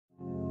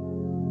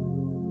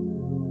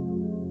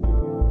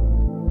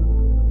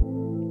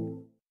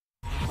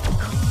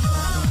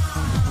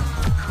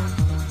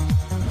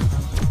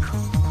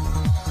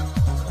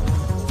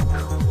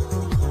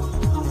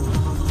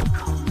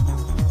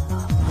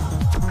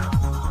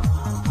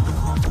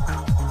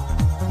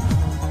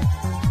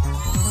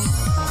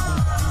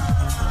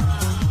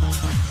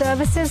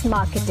Services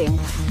Marketing,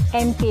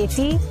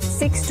 MKT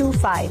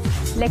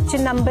 625, Lecture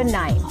number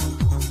 9.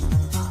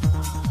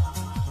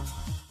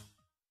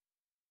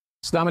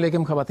 Assalamu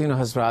alaikum, Khawateen wa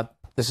Hazrat.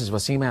 This is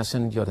Wasim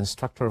Hassan, your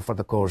instructor for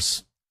the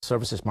course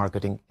Services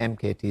Marketing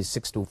MKT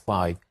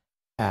 625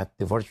 at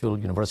the Virtual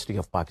University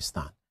of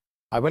Pakistan.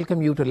 I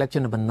welcome you to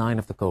lecture number 9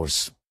 of the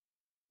course.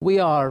 We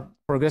are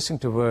progressing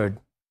toward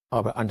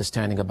our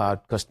understanding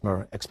about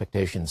customer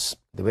expectations,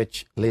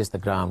 which lays the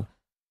ground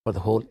for the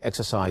whole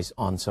exercise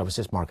on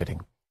services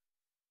marketing.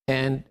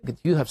 And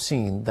you have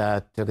seen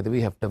that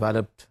we have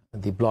developed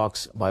the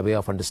blocks by way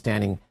of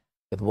understanding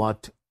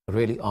what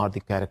really are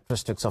the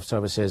characteristics of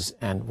services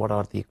and what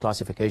are the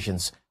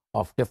classifications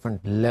of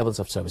different levels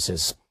of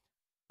services.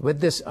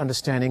 With this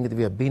understanding,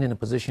 we have been in a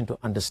position to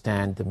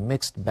understand the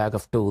mixed bag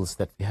of tools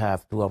that we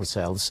have to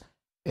ourselves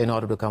in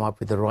order to come up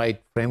with the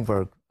right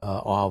framework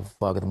of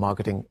the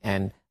marketing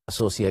and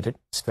associated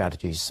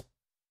strategies.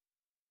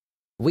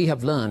 We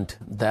have learned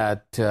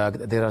that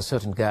there are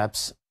certain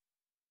gaps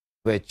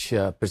which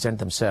present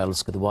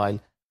themselves while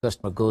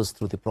customer goes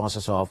through the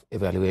process of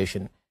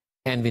evaluation.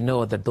 And we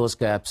know that those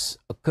gaps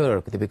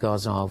occur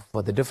because of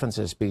the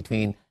differences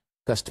between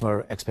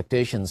customer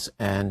expectations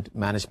and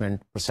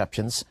management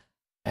perceptions,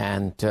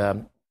 and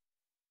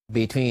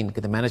between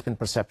the management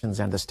perceptions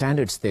and the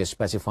standards they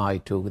specify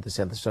to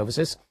sell the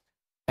services,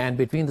 and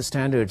between the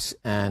standards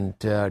and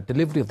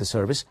delivery of the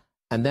service.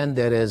 And then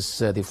there is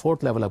the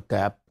fourth level of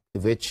gap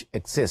which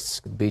exists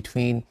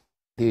between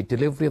the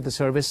delivery of the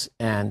service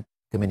and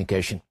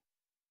communication.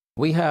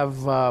 We have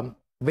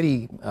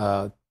very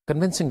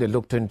convincingly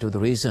looked into the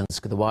reasons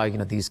why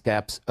these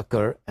gaps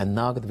occur, and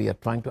now we are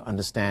trying to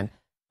understand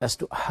as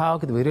to how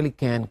we really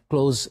can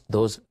close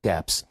those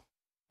gaps.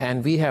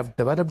 And we have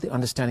developed the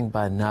understanding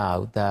by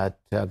now that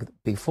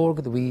before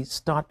we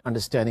start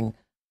understanding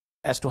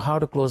as to how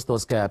to close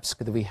those gaps,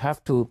 we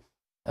have to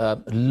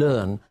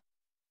learn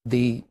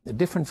the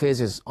different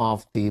phases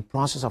of the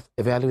process of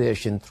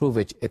evaluation through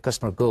which a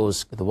customer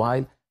goes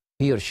while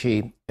he or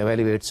she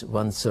evaluates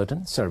one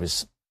certain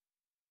service.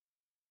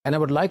 And I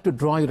would like to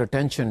draw your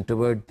attention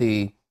toward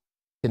the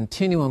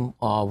continuum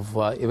of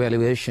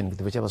evaluation,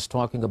 which I was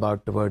talking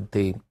about toward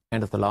the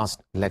end of the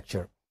last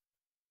lecture.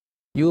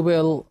 You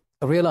will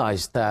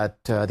realize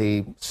that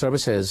the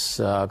services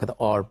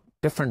or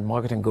different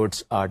marketing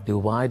goods are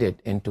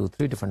divided into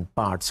 3 different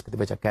parts,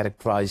 which are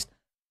characterized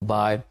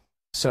by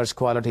search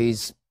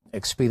qualities,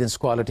 experience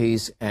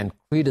qualities, and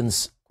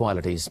credence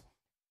qualities.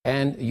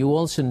 And you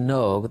also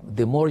know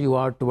the more you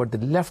are toward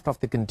the left of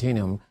the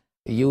continuum,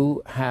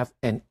 you have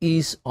an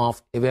ease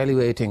of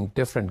evaluating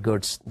different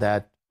goods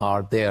that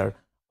are there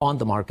on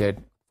the market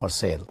for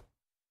sale.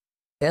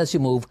 As you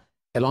move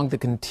along the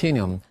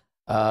continuum,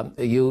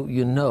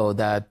 you know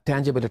that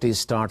tangibility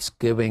starts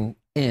giving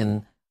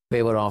in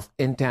favor of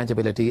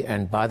intangibility,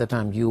 and by the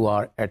time you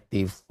are at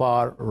the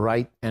far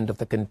right end of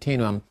the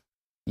continuum,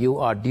 you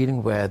are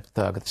dealing with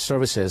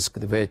services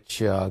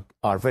which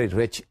are very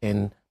rich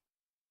in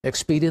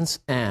experience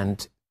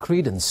and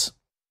credence,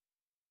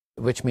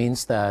 which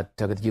means that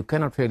you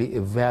cannot really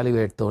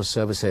evaluate those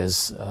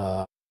services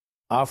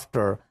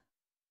after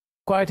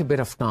quite a bit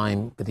of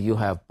time that you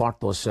have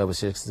bought those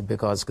services,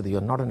 because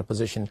you're not in a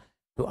position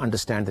to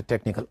understand the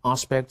technical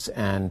aspects,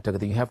 and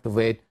you have to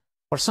wait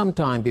for some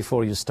time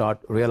before you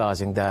start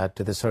realizing that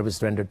the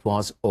service rendered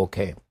was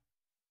okay.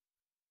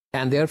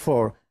 And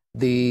therefore,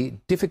 the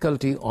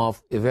difficulty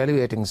of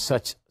evaluating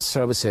such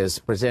services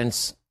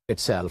presents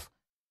itself.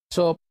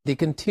 So the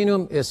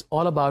continuum is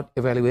all about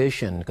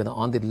evaluation.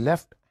 On the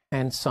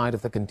left-hand side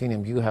of the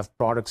continuum, you have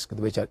products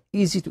which are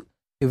easy to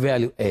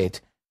evaluate,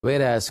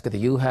 whereas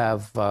you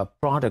have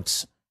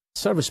products,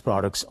 service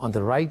products on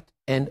the right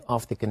end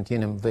of the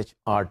continuum which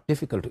are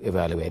difficult to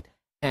evaluate.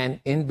 And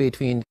in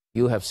between,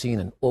 you have seen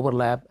an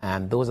overlap,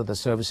 and those are the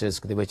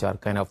services which are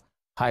kind of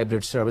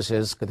hybrid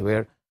services,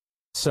 where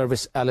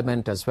service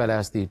element as well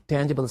as the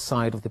tangible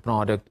side of the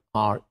product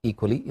are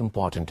equally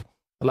important.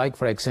 Like,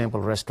 for example,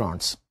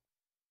 restaurants.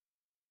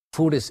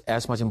 Food is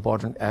as much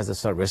important as the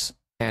service,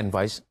 and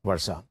vice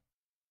versa.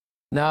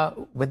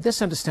 Now, with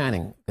this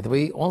understanding,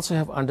 we also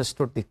have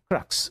understood the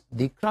crux.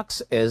 The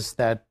crux is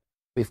that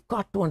we've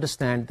got to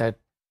understand that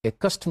a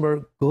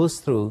customer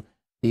goes through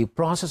the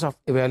process of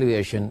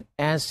evaluation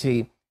as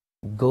he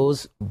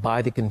goes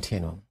by the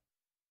continuum.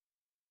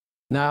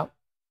 Now,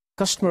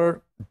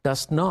 customer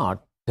does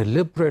not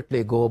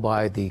deliberately go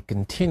by the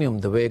continuum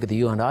the way that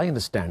you and I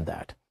understand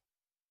that.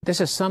 This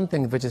is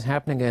something which is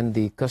happening in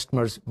the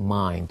customer's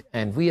mind,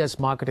 and we as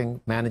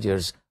marketing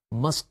managers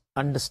must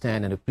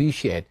understand and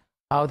appreciate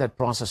how that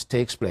process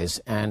takes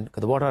place, and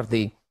what are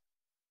the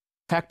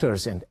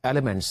factors and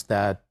elements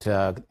that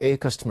a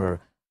customer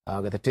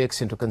that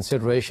takes into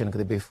consideration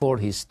before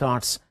he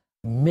starts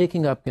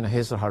making up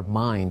his or her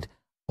mind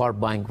for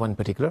buying one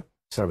particular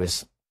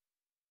service.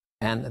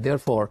 And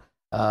therefore,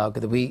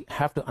 we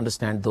have to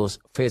understand those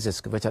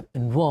phases which are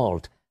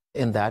involved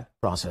in that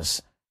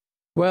process.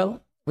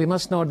 Well, we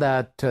must know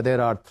that there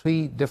are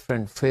 3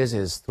 different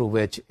phases through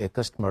which a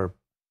customer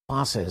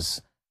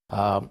passes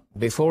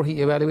before he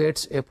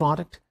evaluates a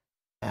product,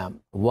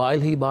 while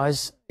he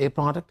buys a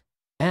product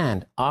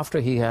and after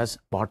he has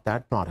bought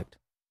that product.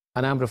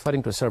 And I'm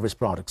referring to service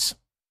products.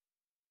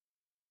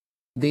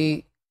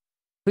 The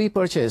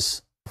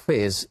pre-purchase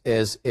phase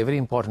is a very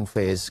important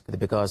phase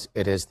because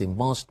it is the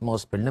most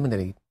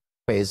preliminary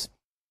phase.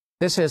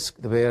 This is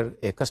where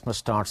a customer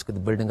starts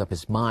building up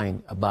his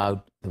mind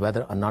about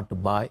whether or not to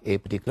buy a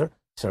particular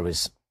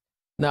service.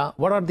 Now,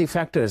 what are the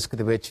factors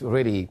which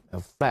really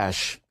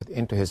flash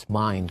into his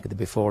mind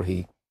before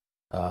he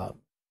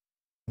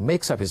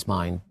makes up his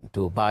mind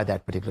to buy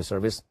that particular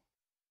service?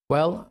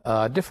 Well,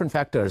 different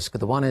factors.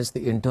 The one is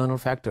the internal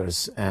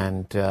factors,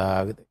 and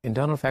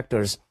internal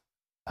factors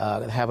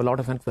have a lot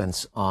of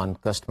influence on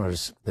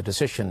customers' the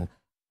decision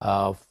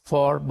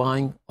for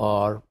buying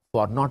or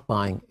for not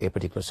buying a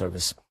particular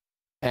service.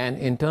 And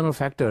internal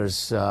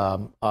factors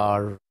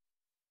are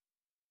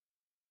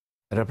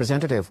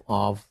representative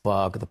of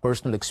the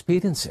personal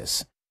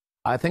experiences.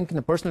 I think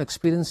the personal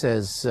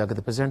experiences they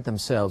present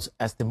themselves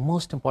as the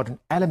most important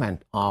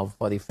element of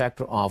the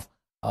factor of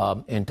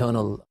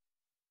internal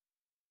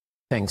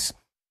things.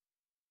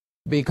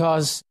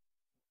 Because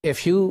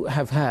if you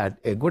have had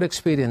a good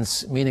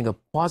experience, meaning a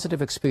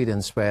positive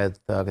experience with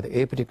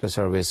a particular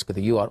service,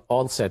 you are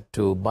all set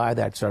to buy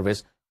that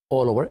service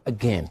all over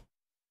again.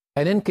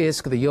 And in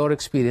case your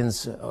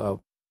experience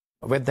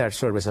with that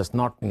service has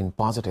not been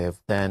positive,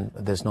 then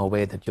there's no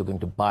way that you're going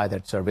to buy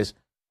that service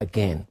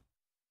again.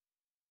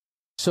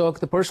 So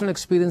the personal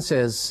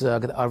experiences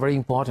are very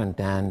important,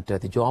 and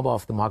the job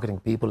of the marketing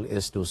people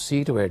is to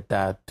see to it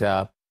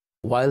that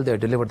while they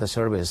deliver the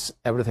service,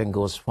 everything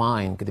goes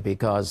fine,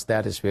 because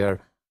that is where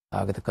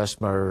the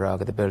customer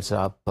builds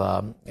up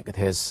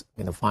his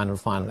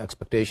final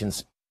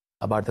expectations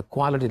about the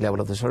quality level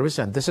of the service.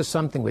 And this is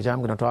something which I'm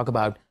going to talk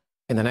about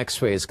in the next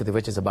phase,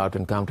 which is about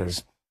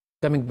encounters.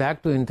 Coming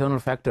back to internal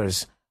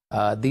factors,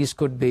 these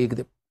could be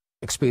the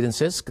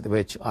experiences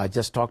which I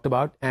just talked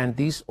about, and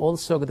these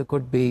also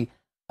could be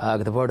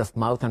the word of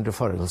mouth and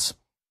referrals.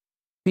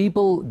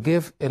 People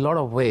give a lot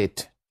of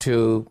weight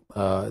to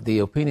the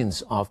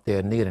opinions of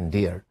their near and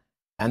dear,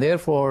 and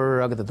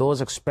therefore those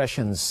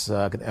expressions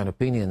and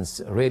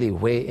opinions really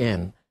weigh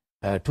in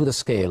to the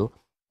scale,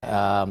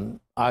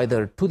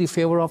 either to the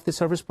favor of the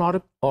service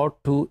product or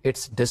to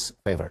its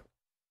disfavor.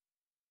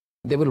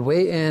 They will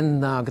weigh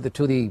in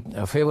to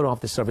the favor of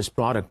the service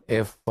product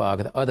if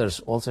the others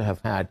also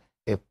have had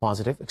a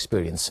positive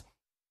experience.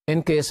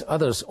 In case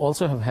others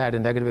also have had a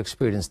negative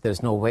experience,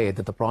 there's no way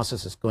that the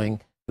process is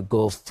going to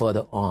go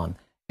further on.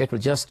 It will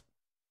just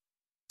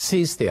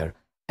cease there,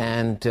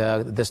 and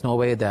there's no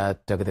way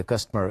that the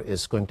customer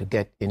is going to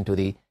get into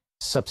the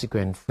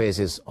subsequent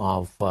phases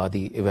of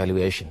the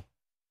evaluation.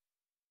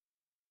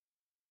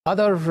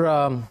 Other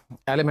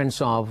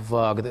elements of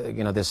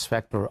this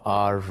factor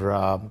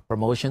are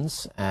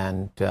promotions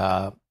and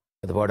the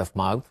word of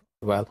mouth.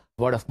 Well,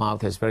 word of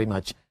mouth is very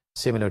much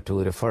similar to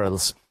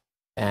referrals,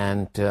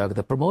 and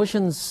the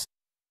promotions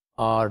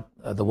are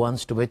the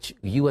ones to which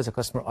you as a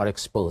customer are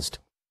exposed.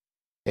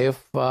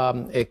 If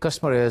a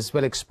customer is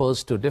well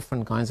exposed to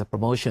different kinds of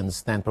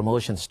promotions, then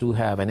promotions do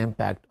have an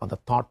impact on the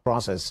thought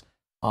process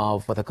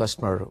of the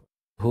customer,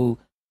 who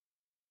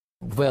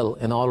will,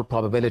 in all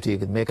probability,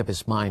 make up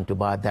his mind to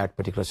buy that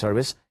particular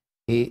service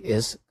he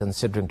is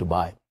considering to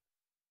buy.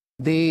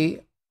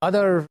 The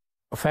other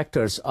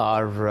factors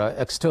are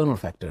external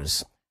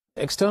factors.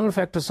 External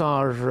factors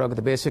are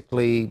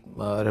basically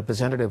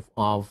representative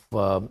of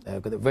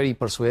the very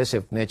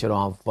persuasive nature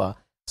of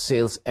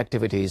sales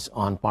activities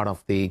on part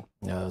of the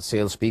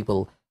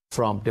salespeople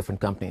from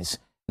different companies.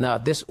 Now,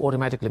 this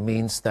automatically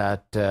means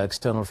that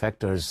external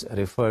factors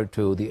refer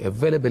to the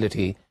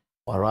availability,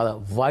 or rather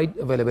wide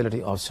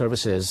availability, of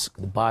services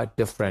by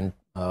different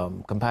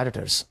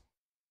competitors.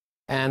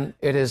 And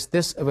it is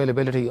this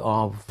availability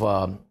of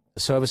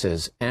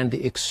services and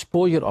the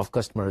exposure of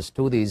customers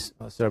to these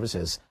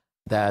services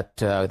that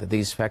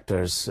these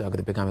factors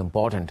become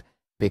important,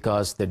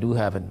 because they do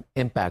have an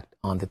impact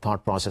on the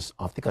thought process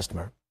of the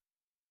customer.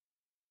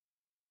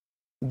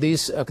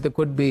 These they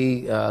could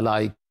be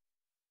like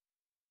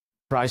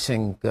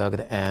pricing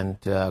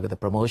and the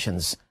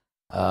promotions.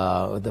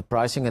 The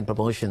pricing and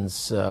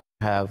promotions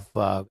have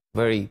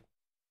very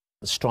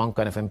strong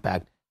kind of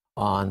impact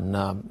on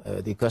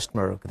the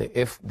customer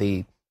if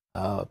the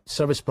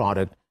service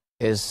product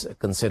is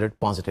considered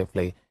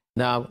positively.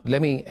 Now,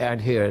 let me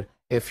add here,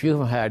 if you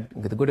have had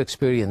the good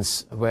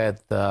experience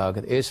with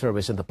a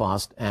service in the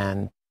past,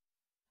 and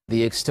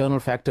the external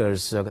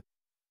factors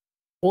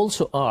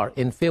also are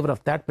in favor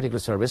of that particular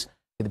service,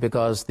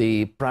 because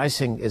the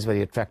pricing is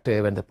very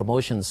attractive and the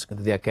promotions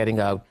that they are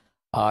carrying out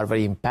are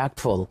very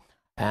impactful,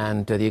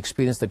 and the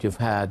experience that you've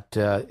had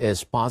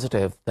is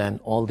positive, then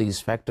all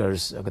these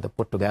factors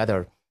put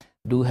together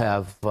do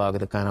have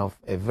the kind of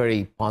a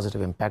very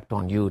positive impact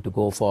on you to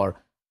go for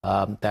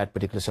that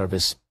particular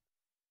service.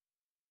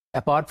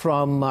 Apart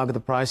from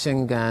the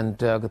pricing and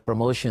the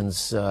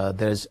promotions,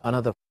 there's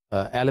another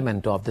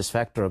element of this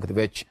factor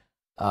which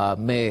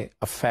may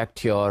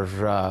affect your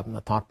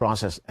thought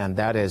process, and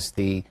that is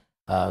the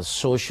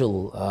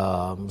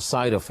social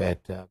side of it.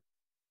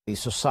 the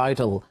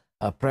societal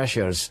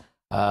pressures.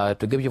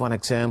 To give you one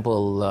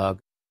example,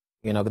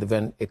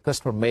 when a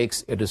customer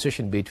makes a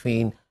decision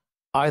between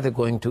either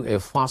going to a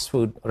fast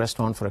food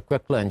restaurant for a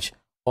quick lunch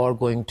or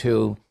going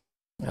to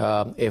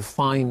a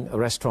fine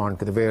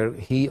restaurant where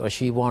he or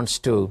she wants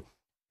to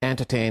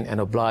entertain and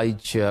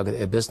oblige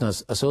a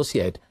business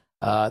associate,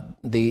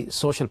 the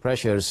social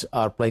pressures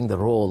are playing the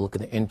role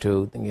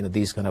into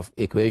these kind of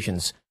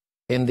equations.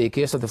 In the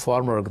case of the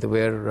former,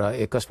 where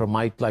a customer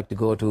might like to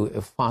go to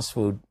a fast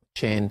food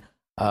chain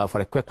for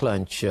a quick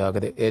lunch,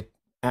 it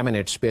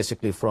emanates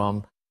basically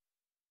from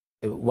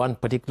one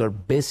particular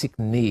basic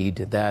need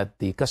that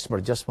the customer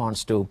just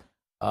wants to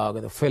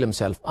fill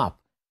himself up.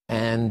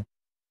 And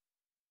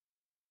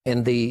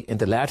in the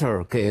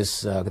latter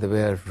case, where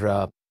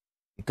the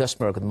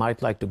customer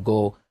might like to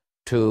go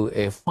to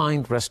a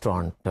fine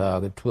restaurant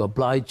to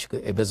oblige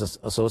a business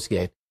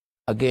associate,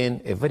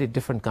 again, a very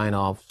different kind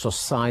of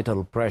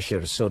societal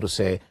pressure, so to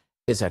say,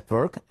 is at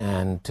work,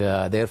 and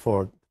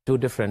therefore two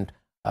different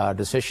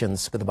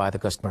decisions by the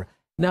customer.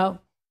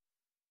 Now,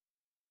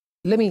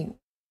 let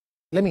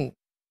me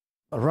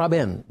rub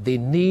in the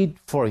need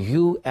for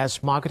you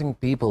as marketing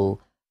people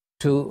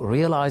to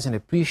realize and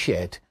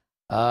appreciate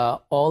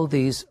all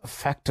these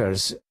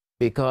factors,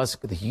 because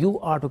you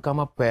are to come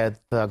up with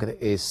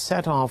a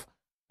set of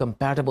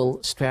compatible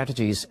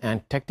strategies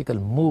and tactical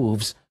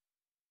moves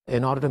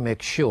in order to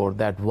make sure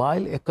that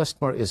while a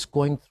customer is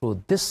going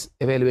through this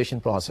evaluation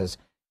process,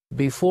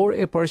 before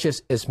a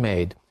purchase is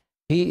made,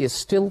 he is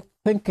still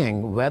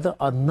thinking whether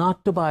or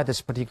not to buy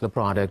this particular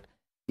product.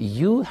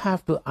 You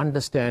have to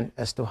understand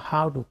as to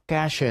how to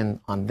cash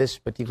in on this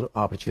particular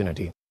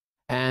opportunity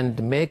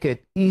and make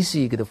it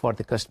easy for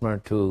the customer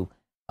to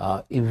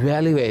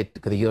evaluate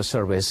your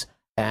service.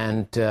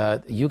 And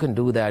you can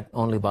do that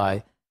only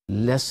by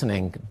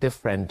lessening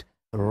different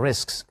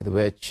risks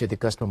which the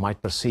customer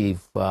might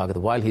perceive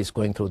while he's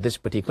going through this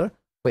particular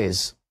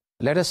phase.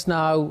 Let us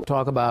now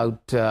talk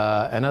about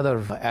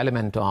another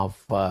element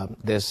of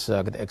this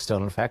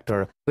external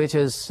factor, which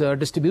is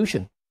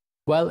distribution.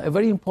 Well, a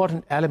very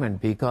important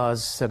element,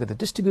 because the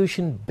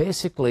distribution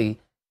basically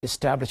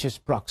establishes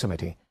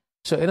proximity.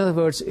 So in other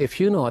words, if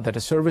you know that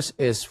a service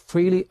is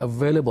freely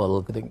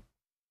available,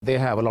 they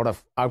have a lot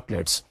of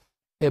outlets.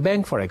 A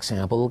bank, for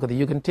example,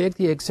 you can take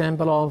the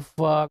example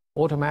of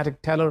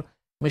automatic teller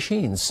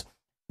machines.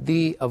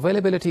 The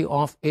availability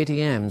of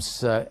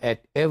ATMs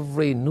at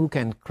every nook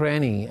and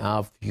cranny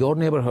of your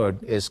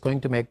neighborhood is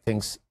going to make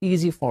things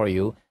easy for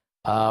you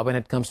when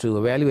it comes to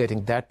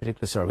evaluating that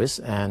particular service.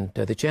 And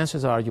the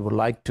chances are you would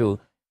like to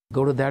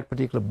go to that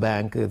particular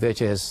bank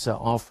which is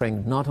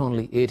offering not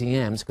only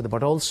ATMs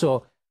but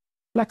also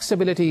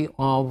flexibility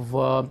of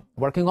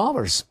working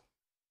hours.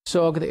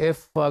 So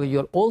if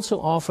you're also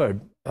offered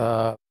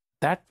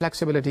that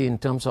flexibility in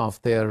terms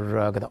of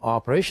their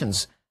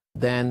operations,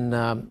 then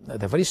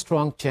there are very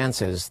strong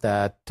chances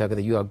that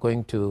you are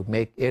going to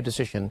make a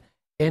decision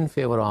in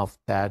favor of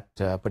that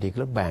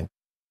particular bank.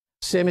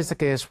 Same is the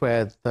case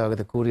with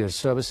the courier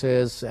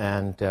services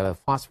and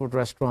fast food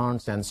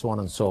restaurants and so on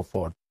and so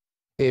forth.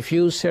 If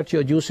you set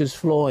your juices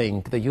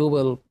flowing, you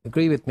will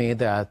agree with me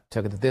that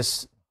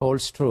this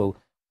holds true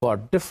for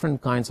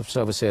different kinds of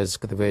services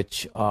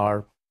which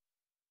are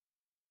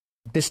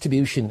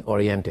distribution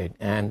oriented.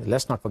 And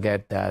let's not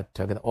forget that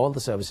all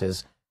the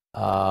services,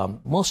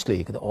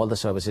 mostly all the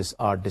services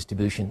are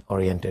distribution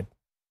oriented,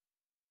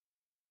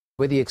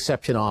 with the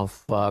exception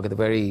of the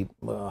very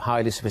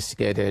highly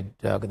sophisticated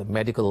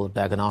medical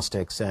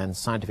diagnostics and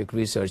scientific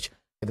research,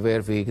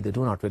 where we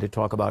do not really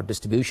talk about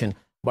distribution.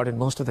 But in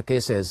most of the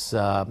cases,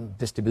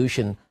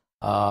 distribution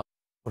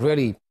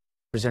really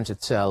presents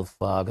itself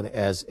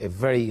as a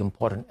very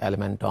important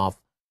element of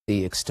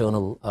the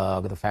external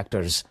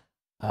factors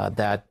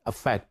that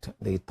affect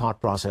the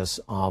thought process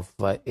of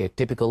a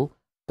typical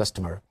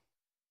customer.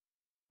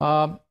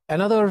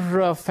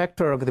 Another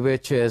factor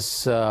which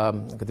is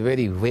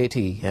very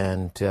weighty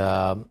and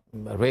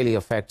really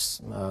affects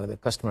the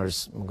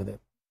customer's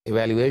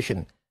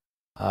evaluation.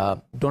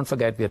 Don't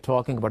forget, we are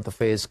talking about the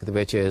phase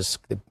which is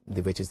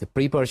the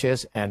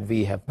pre-purchase, and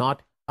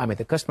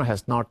the customer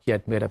has not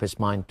yet made up his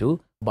mind to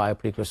buy a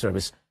particular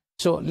service.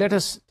 So let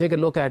us take a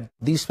look at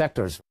these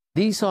factors.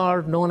 These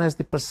are known as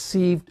the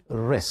perceived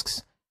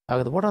risks.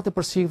 What are the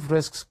perceived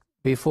risks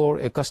before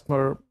a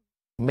customer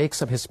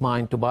makes up his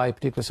mind to buy a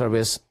particular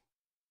service?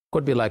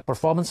 Could be like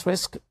performance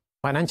risk,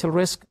 financial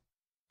risk,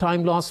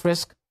 time loss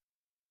risk,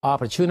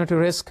 opportunity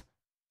risk,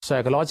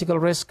 psychological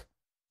risk,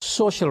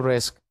 social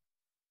risk,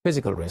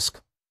 physical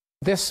risk.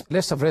 This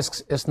list of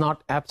risks is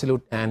not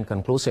absolute and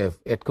conclusive.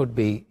 It could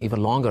be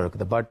even longer,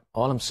 but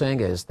all I'm saying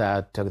is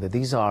that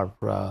these are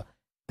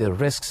the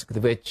risks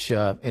which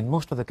in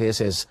most of the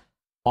cases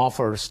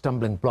offer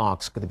stumbling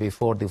blocks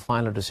before the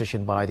final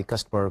decision by the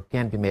customer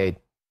can be made,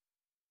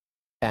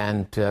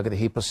 and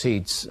he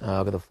proceeds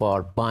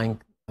for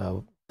buying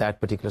that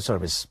particular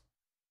service.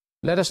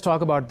 Let us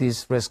talk about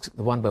these risks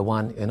one by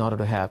one in order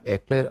to have a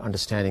clear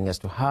understanding as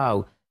to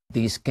how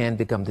these can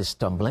become the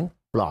stumbling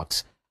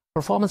blocks.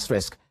 Performance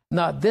risk.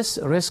 Now, this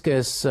risk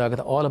is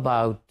all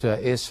about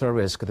a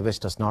service which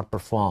does not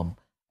perform.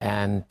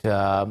 And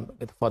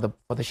for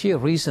the sheer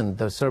reason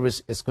the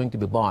service is going to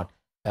be bought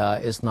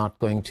is not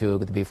going to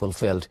be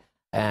fulfilled.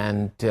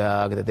 And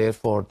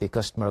therefore, the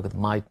customer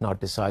might not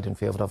decide in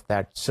favor of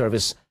that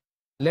service.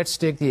 Let's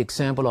take the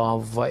example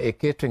of a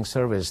catering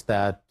service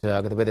that,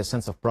 with a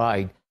sense of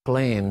pride,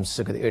 claims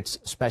its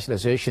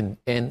specialization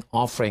in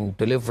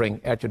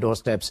delivering at your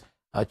doorsteps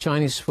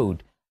Chinese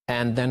food,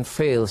 and then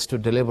fails to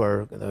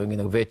deliver,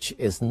 which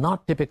is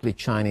not typically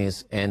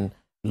Chinese in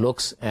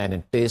looks and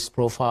in taste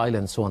profile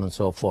and so on and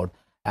so forth.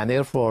 And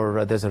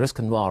therefore, there's a risk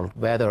involved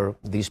whether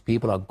these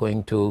people are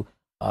going to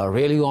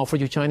really offer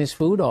you Chinese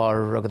food,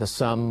 or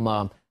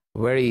some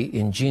very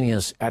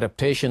ingenious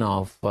adaptation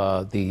of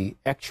the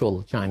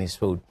actual Chinese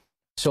food.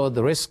 So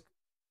the risk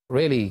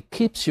really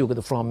keeps you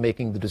from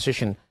making the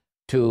decision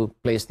to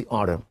place the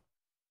order.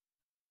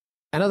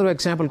 Another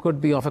example could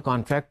be of a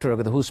contractor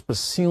who's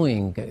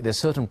pursuing a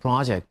certain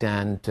project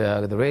and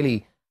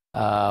really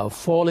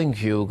following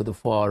you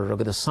for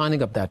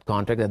signing up that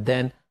contract, and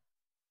then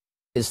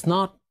is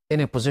not in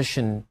a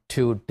position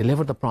to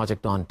deliver the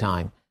project on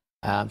time.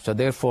 So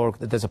therefore,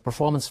 there's a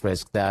performance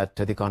risk that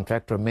the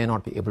contractor may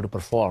not be able to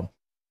perform.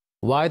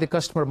 Why the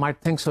customer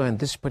might think so in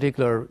this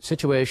particular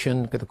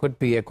situation could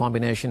be a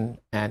combination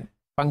and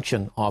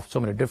function of so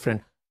many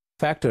different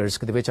factors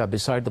which are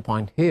beside the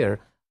point here.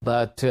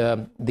 But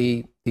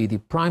the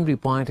primary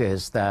point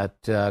is that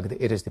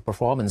it is the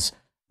performance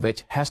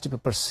which has to be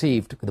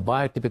perceived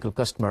by a typical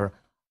customer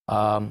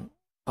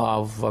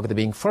of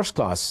being first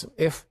class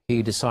if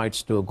he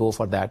decides to go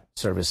for that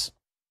service.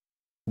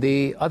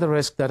 The other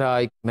risk that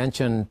I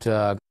mentioned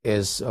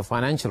is a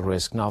financial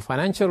risk. Now,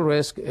 financial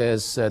risk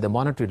is the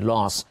monetary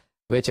loss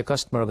which a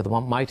customer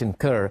might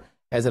incur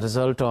as a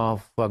result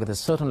of a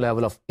certain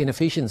level of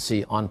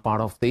inefficiency on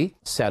part of the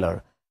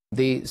seller.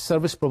 The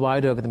service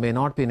provider may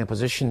not be in a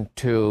position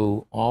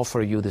to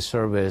offer you the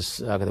service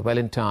well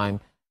in time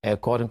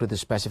according to the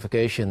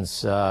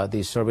specifications.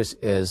 The service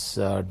is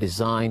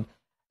designed,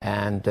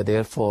 and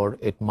therefore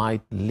it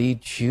might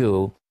lead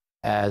you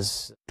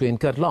to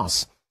incur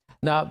loss.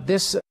 Now,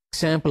 this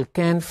example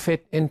can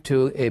fit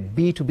into a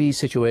B2B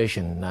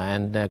situation,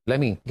 and let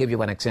me give you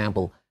one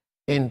example.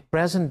 In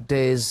present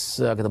days,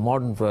 the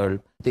modern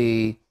world,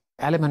 the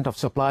element of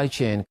supply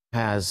chain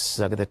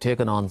has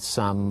taken on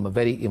some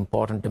very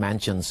important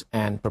dimensions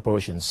and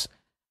proportions.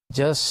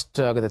 Just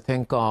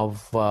think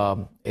of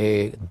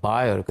a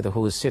buyer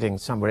who is sitting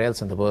somewhere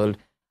else in the world,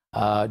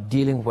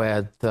 dealing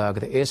with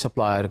a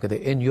supplier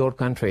in your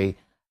country,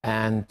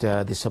 and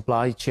the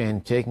supply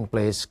chain taking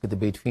place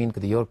between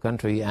your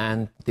country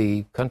and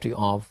the country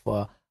of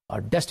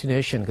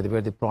destination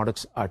where the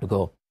products are to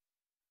go.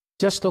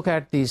 Just look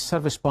at the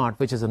service part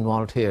which is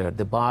involved here.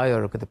 The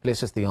buyer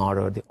places the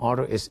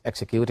order is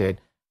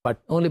executed,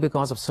 but only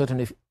because of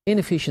certain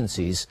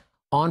inefficiencies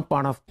on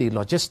part of the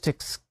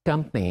logistics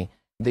company,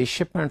 the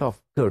shipment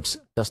of goods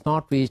does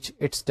not reach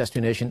its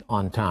destination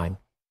on time,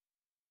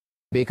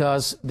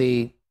 because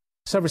the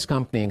service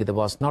company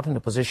was not in a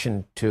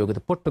position to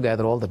put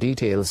together all the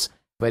details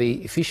very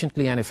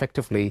efficiently and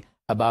effectively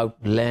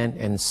about land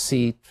and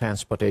sea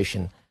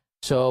transportation.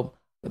 So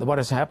what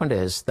has happened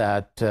is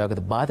that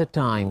by the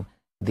time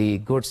the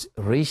goods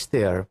reached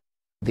there,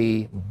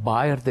 the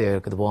buyer there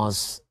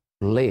was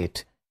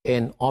late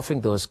in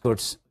offering those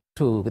goods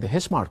to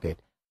his market.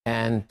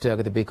 And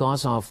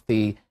because of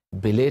the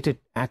belated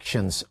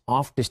actions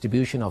of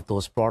distribution of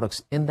those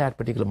products in that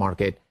particular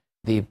market,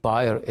 the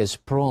buyer is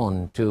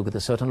prone to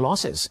certain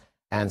losses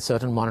and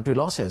certain monetary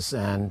losses.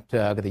 And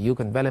you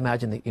can well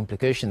imagine the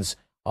implications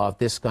of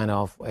this kind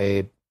of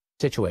a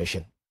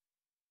situation.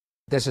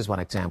 This is one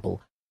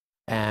example.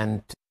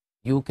 And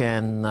you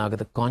can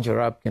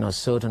conjure up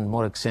certain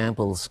more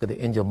examples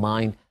in your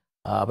mind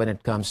when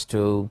it comes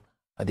to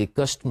the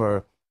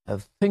customer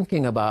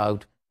thinking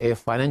about a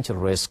financial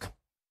risk.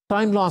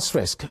 Time loss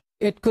risk.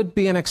 It could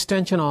be an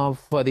extension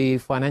of the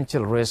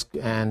financial risk,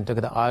 and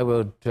I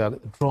would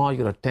draw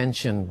your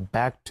attention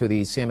back to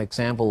the same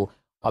example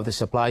of the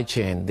supply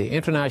chain, the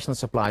international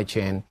supply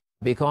chain.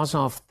 Because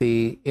of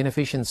the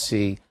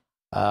inefficiency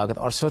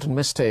or certain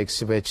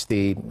mistakes which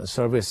the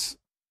service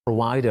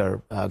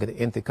provider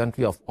in the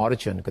country of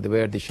origin,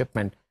 where the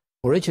shipment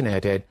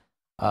originated,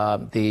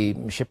 the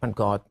shipment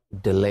got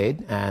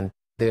delayed, and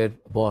there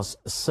was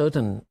a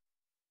certain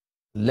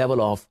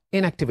level of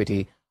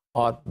inactivity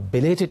or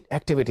belated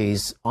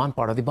activities on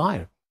part of the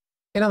buyer.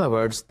 In other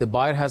words, the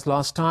buyer has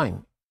lost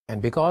time,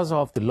 and because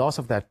of the loss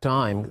of that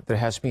time, there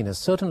has been a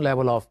certain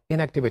level of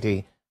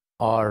inactivity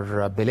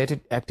or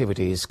belated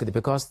activities,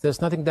 because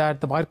there's nothing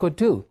that the buyer could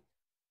do.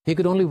 He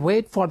could only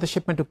wait for the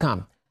shipment to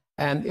come.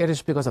 And it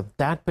is because of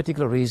that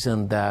particular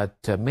reason that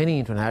many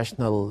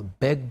international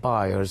big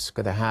buyers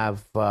could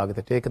have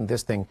taken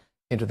this thing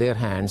into their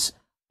hands,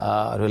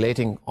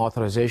 relating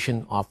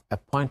authorization of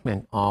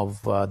appointment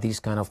of these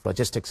kind of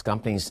logistics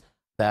companies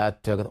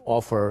that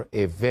offer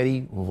a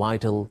very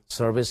vital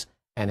service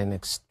and an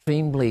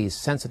extremely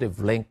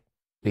sensitive link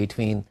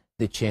between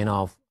the chain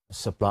of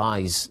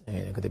supplies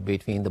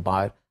between the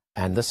buyer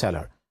and the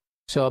seller.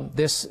 So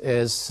this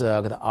is,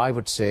 I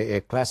would say,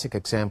 a classic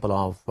example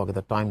of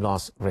the time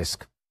loss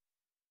risk.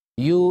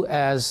 You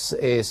as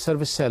a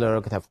service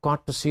seller have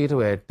got to see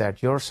to it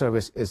that your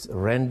service is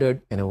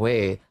rendered in a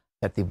way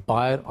that the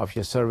buyer of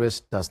your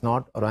service does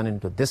not run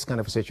into this kind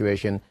of a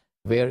situation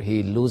where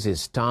he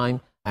loses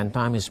time, and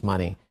time is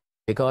money.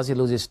 Because he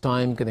loses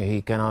time,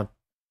 he cannot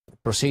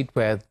proceed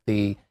with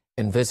the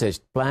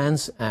envisaged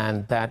plans,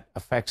 and that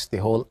affects the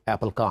whole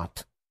apple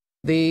cart.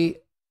 The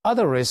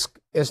other risk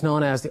is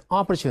known as the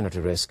opportunity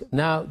risk.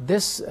 Now,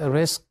 this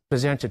risk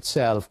presents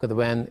itself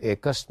when a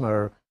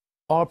customer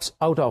opts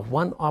out of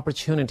one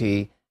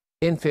opportunity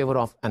in favor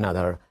of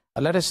another.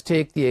 Let us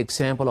take the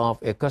example of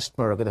a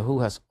customer who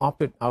has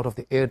opted out of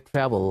the air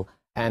travel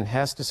and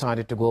has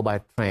decided to go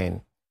by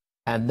train,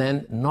 and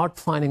then not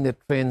finding the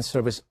train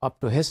service up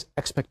to his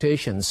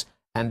expectations,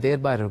 and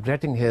thereby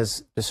regretting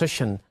his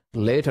decision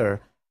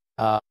later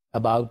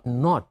about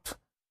not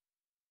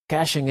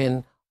cashing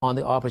in on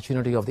the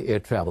opportunity of the air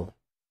travel.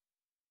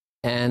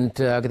 And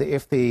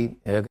if the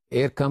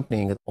air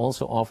company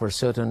also offers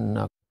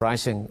certain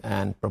pricing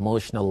and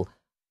promotional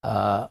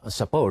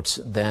supports,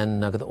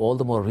 then all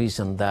the more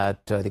reason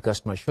that the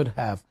customer should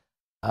have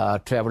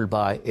traveled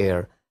by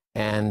air.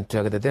 And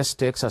this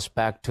takes us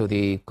back to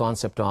the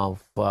concept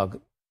of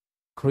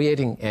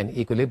creating an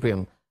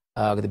equilibrium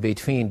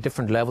between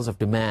different levels of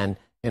demand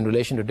in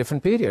relation to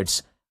different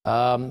periods.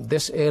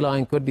 This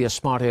airline could be a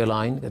smart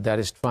airline that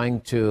is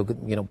trying to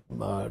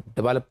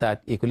develop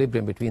that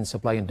equilibrium between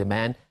supply and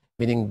demand,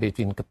 meaning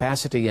between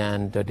capacity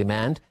and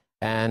demand,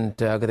 and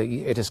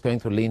it is going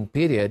through a lean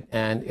period,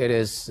 and it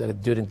is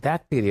during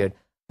that period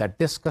that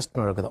this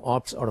customer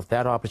opts out of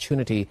that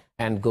opportunity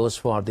and goes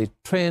for the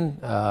train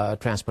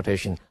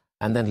transportation,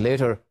 and then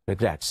later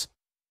regrets.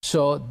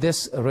 So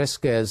this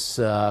risk is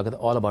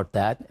all about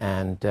that,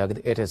 and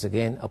it is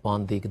again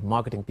upon the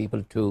marketing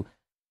people to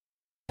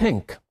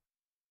think,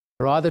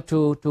 rather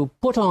to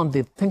put on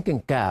the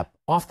thinking cap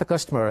of the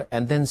customer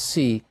and then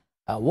see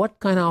what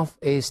kind of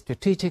a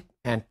strategic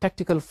and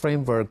tactical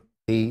framework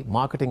the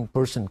marketing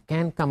person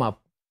can come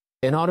up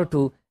in order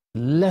to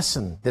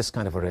lessen this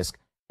kind of a risk,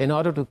 in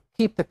order to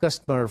keep the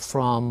customer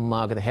from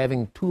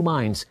having two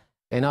minds,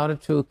 in order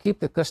to keep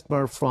the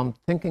customer from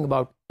thinking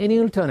about any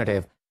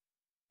alternative.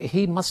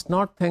 He must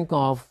not think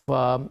of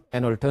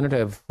an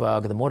alternative,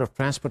 the mode of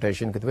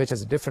transportation, which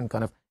is a different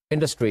kind of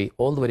industry,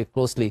 all very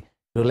closely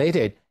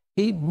related.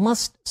 He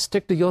must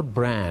stick to your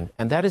brand,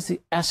 and that is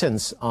the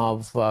essence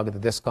of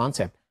this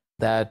concept,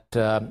 that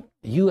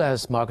you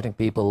as marketing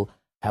people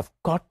have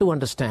got to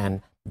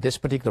understand this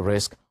particular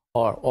risk,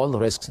 or all the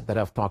risks that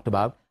I've talked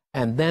about,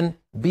 and then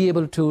be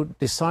able to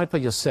decide for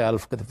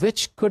yourself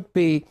which could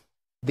be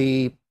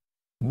the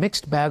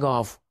mixed bag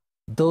of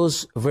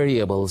those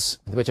variables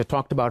which I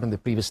talked about in the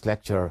previous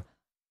lecture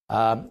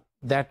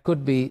that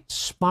could be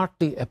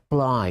smartly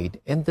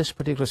applied in this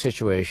particular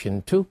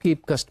situation to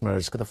keep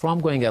customers from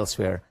going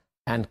elsewhere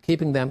and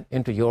keeping them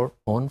into your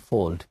own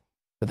fold.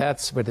 So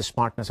that's where the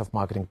smartness of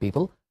marketing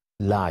people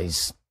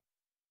lies.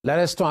 Let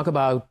us talk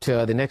about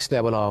the next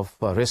level of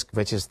risk,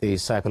 which is the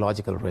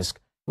psychological risk.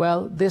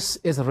 Well, this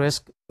is a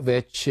risk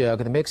which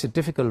makes it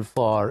difficult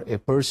for a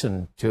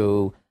person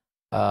to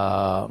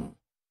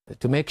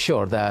make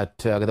sure that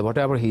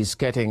whatever he's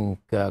getting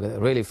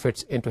really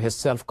fits into his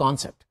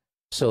self-concept,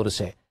 so to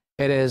say.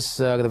 It is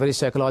very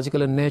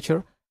psychological in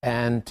nature,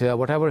 and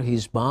whatever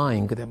he's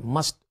buying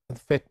must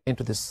fit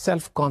into the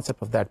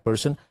self-concept of that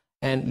person.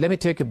 And let me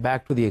take you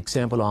back to the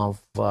example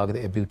of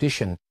a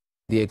beautician,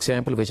 the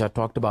example which I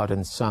talked about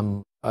in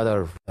some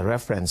other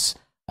reference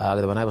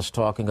when I was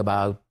talking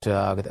about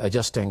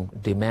adjusting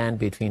demand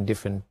between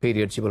different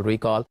periods, you will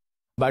recall.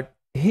 But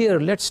here,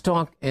 let's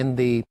talk in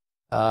the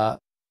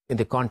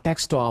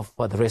context of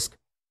the risk.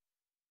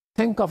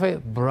 Think of a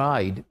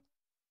bride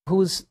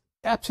who's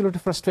absolutely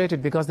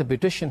frustrated because the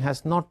beautician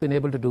has not been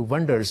able to do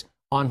wonders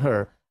on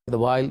her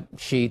while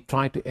she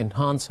tried to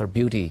enhance her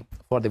beauty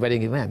for the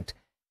wedding event.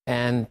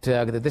 And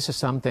this is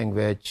something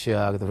which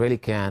really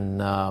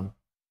can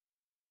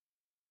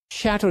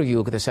shatter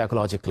you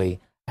psychologically.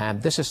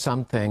 And this is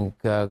something,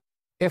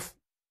 if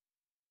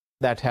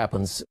that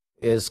happens,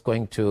 is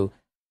going to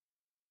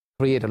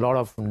create a lot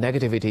of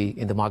negativity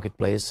in the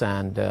marketplace,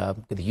 and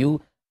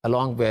you,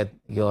 along with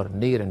your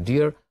near and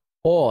dear,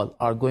 all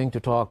are going to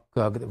talk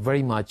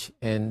very much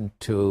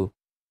into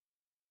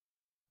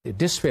the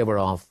disfavor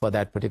of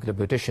that particular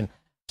beautician.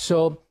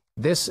 So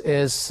this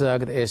is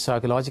a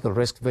psychological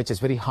risk which is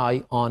very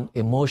high on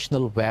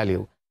emotional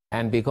value,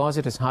 and because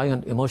it is high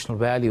on emotional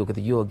value,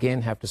 you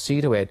again have to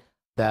see to it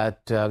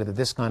that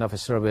this kind of a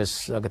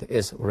service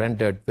is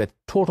rendered with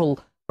total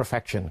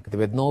perfection,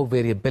 with no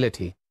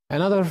variability.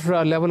 Another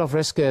level of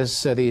risk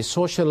is the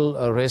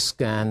social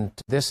risk, and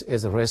this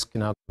is a risk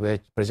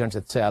which presents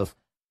itself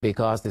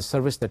because the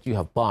service that you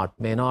have bought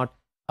may not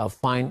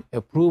find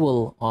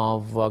approval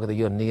of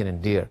your near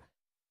and dear.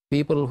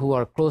 People who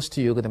are close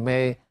to you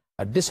may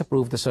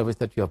disapprove the service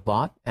that you have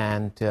bought.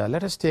 And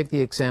let us take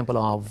the example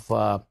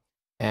of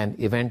an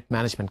event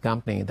management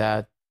company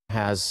that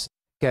has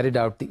carried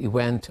out the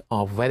event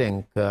of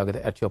wedding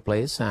at your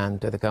place, and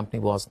the company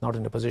was not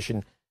in a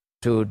position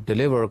to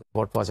deliver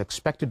what was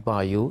expected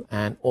by you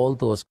and all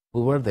those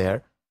who were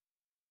there,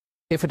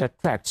 if it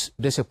attracts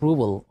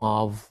disapproval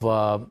of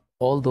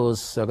all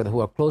those who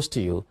are close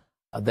to you,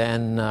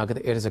 then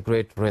it is a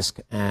great risk.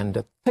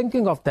 And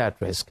thinking of that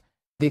risk,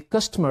 the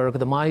customer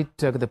might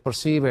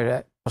perceive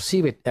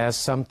it as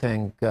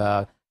something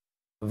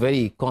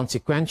very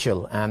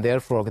consequential, and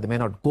therefore they may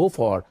not go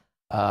for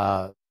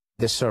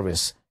this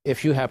service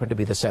if you happen to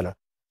be the seller.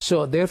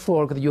 So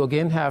therefore, you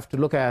again have to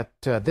look at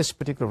this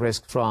particular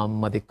risk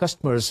from the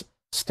customer's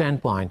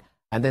standpoint,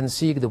 and then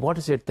see what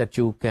is it that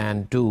you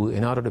can do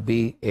in order to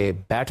be a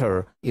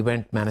better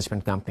event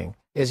management company.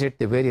 Is it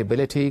the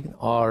variability,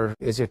 or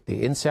is it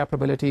the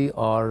inseparability,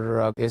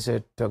 or is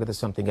it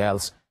something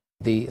else?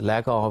 The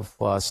lack of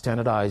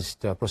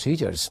standardized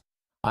procedures.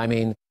 I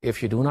mean,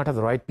 if you do not have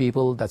the right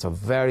people, that's a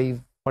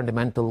very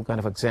fundamental kind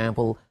of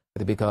example,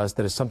 because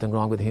there is something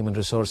wrong with human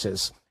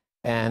resources.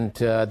 And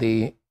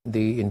the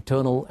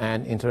internal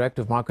and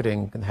interactive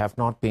marketing have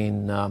not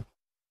been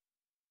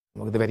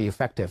very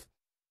effective.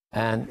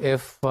 And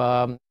if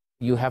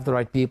you have the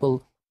right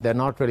people, they're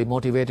not really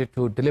motivated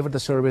to deliver the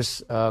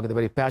service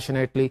very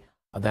passionately,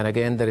 then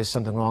again, there is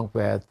something wrong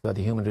with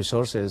the human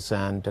resources,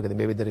 and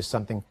maybe there is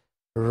something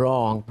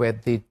wrong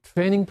with the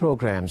training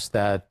programs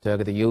that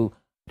you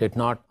did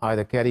not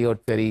either carry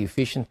out very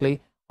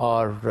efficiently,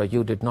 or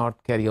you did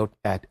not carry out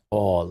at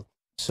all.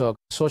 So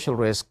social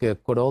risk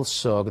could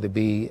also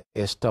be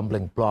a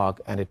stumbling block,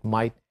 and it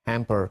might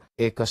hamper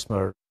a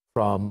customer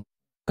from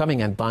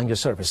coming and buying your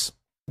service.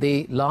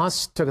 The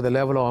last the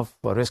level of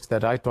risk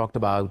that I talked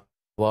about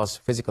was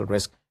physical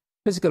risk.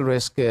 Physical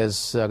risk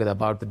is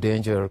about the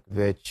danger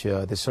which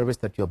the service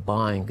that you're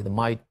buying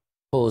might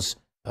pose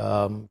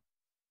to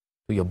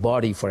your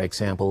body, for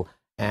example.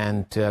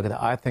 And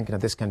I think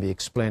this can be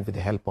explained with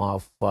the help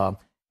of a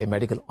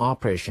medical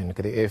operation.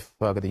 If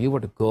you were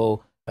to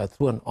go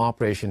through an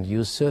operation,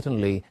 you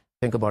certainly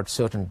think about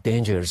certain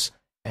dangers.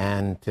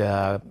 And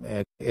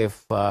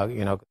if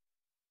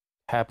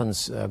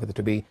happens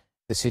to be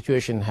the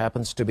situation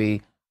happens to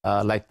be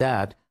like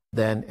that,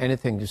 then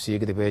anything you see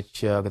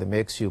which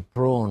makes you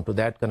prone to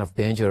that kind of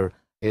danger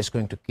is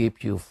going to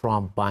keep you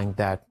from buying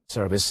that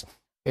service.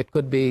 It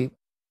could be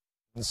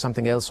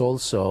something else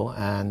also,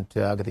 and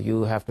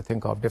you have to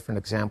think of different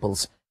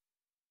examples.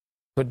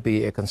 Could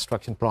be a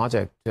construction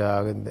project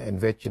in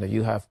which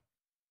you have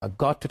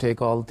got to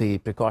take all the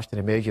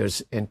precautionary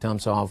measures in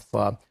terms of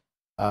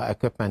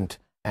equipment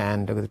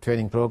and the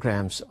training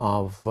programs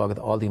of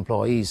all the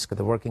employees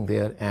working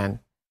there and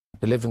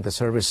delivering the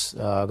service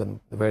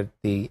where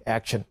the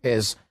action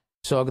is.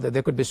 So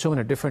there could be so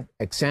many different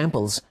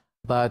examples,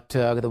 but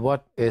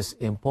what is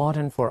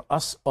important for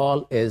us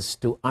all is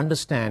to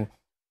understand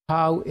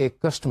how a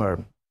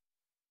customer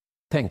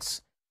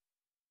thinks,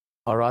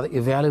 or rather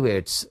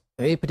evaluates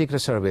a particular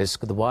service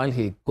while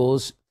he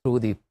goes through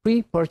the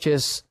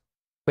pre-purchase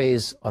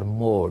phase or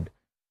mode.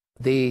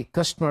 The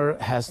customer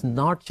has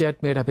not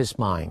yet made up his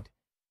mind.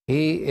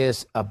 He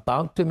is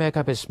about to make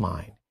up his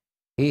mind.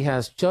 He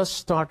has just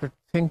started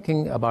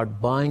thinking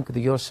about buying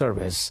your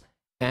service.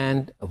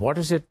 And what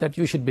is it that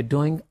you should be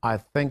doing? I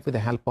think with the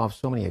help of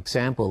so many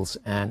examples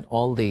and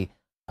all the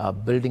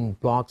building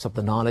blocks of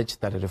the knowledge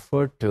that I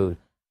referred to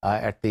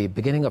at the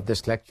beginning of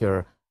this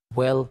lecture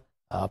will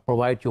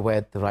provide you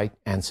with the right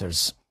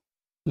answers.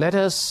 Let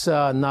us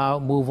now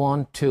move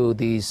on to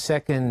the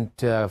second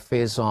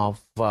phase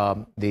of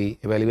the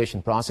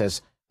evaluation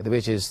process,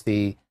 which is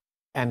the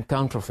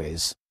encounter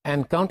phase.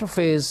 Encounter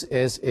phase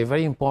is a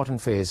very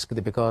important phase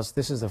because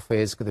this is the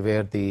phase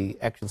where the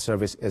actual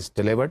service is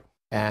delivered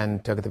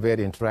and where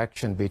the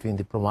interaction between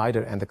the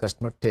provider and the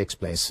customer takes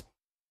place.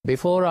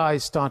 Before I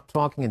start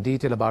talking in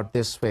detail about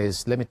this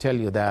phase, let me tell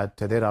you that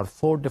there are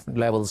 4 different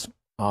levels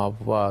of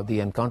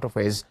the encounter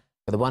phase,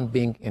 the one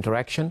being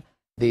interaction,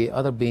 the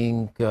other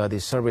being the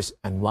service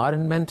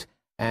environment,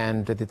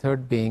 and the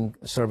third being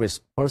service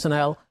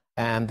personnel,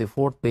 and the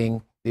fourth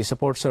being the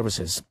support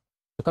services.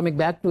 So coming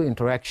back to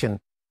interaction,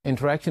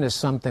 interaction is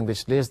something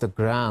which lays the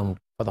ground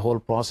for the whole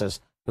process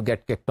to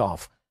get kicked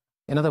off.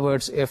 In other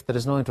words, if there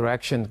is no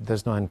interaction,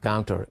 there's no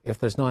encounter. If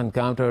there's no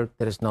encounter,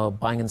 there is no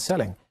buying and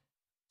selling.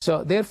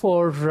 So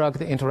therefore,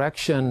 the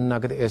interaction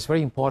is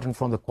very important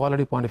from the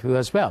quality point of view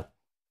as well.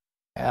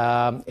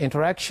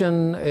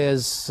 Interaction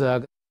is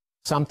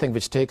something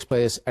which takes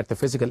place at the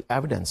physical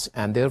evidence,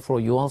 and therefore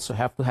you also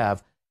have to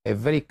have a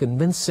very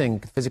convincing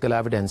physical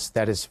evidence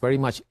that is very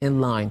much in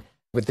line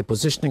with the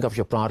positioning of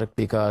your product,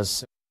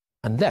 because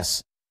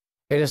unless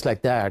it is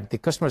like that, the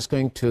customer is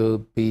going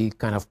to be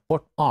kind of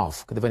put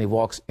off when he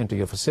walks into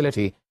your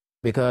facility,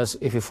 because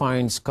if he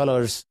finds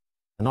colors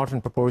not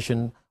in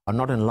proportion or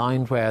not in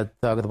line with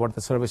what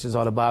the service is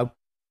all about,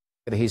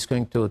 he's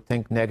going to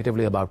think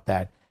negatively about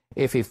that.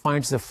 If he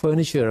finds the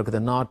furniture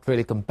not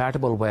really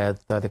compatible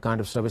with the kind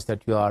of service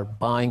that you are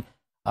buying,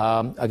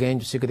 again,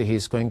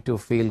 he's going to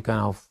feel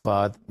kind of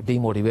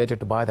demotivated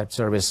to buy that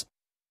service.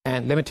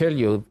 And let me tell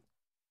you,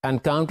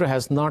 encounter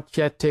has not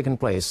yet taken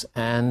place,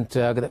 and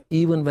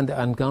even when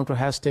the encounter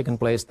has taken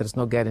place, there is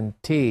no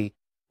guarantee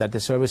that the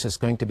service is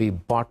going to be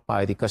bought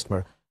by the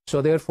customer.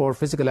 So therefore,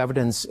 physical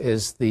evidence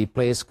is the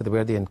place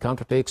where the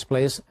encounter takes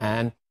place,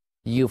 and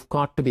you've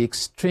got to be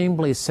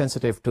extremely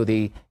sensitive to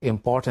the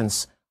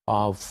importance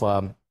of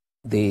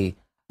the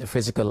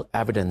physical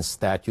evidence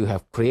that you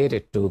have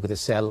created to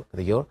sell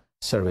your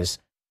service.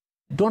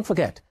 Don't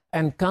forget,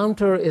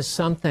 encounter is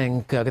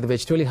something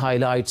which really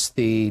highlights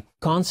the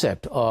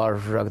concept or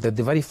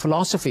the very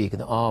philosophy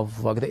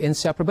of the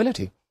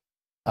inseparability.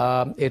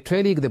 It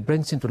really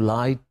brings into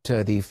light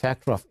the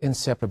factor of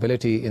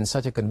inseparability in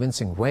such a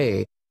convincing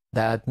way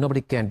that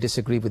nobody can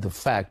disagree with the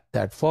fact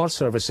that for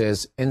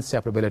services,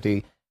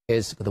 inseparability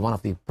is one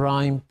of the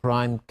prime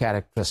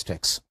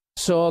characteristics.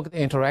 So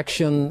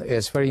interaction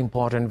is very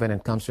important when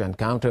it comes to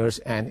encounters,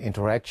 and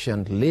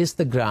interaction lays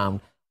the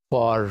ground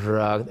for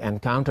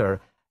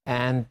encounter.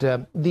 And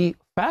the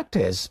fact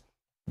is,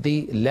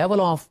 the level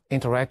of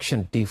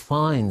interaction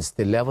defines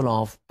the level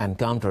of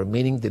encounter,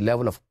 meaning the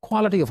level of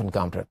quality of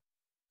encounter.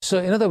 So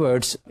in other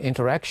words,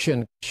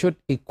 interaction should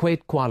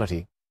equate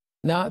quality.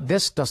 Now,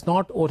 this does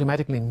not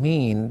automatically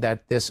mean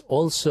that this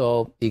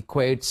also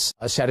equates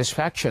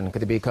satisfaction,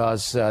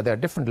 because there are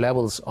different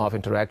levels of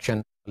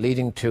interaction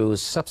leading to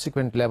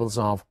subsequent levels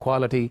of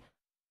quality,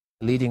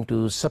 leading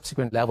to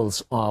subsequent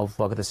levels of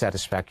the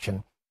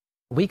satisfaction.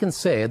 We can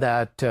say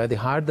that the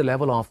higher the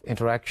level of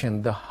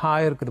interaction, the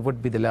higher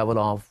would be the level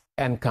of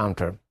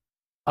encounter.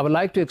 I would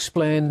like to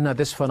explain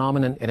this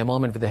phenomenon in a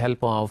moment with the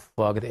help of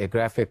a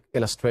graphic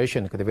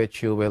illustration,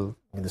 which you will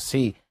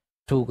see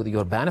to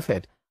your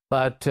benefit.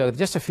 But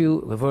just a few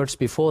words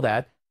before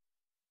that,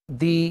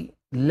 the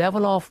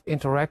level of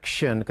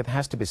interaction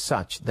has to be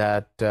such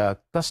that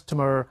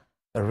customer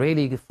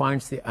really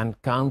finds the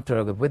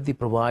encounter with the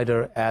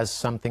provider as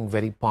something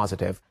very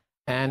positive.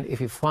 And if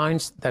he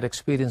finds that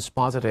experience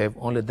positive,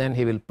 only then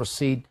he will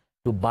proceed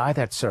to buy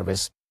that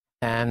service.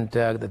 And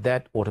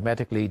that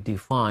automatically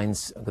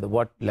defines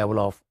what level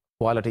of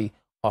quality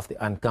of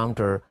the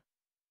encounter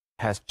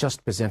has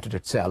just presented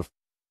itself.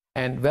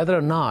 And whether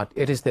or not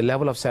it is the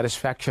level of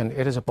satisfaction,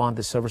 it is upon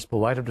the service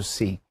provider to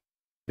see,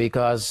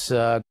 because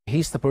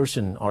he's the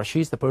person or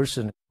she's the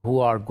person who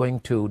are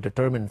going to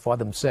determine for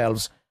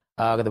themselves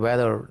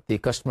whether the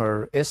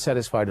customer is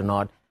satisfied or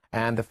not.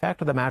 And the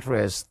fact of the matter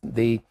is,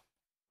 the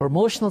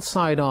promotional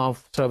side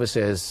of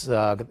services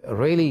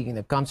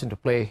really comes into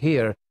play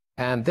here.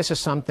 And this is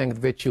something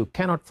which you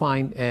cannot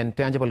find in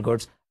tangible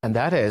goods, and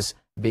that is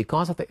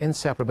because of the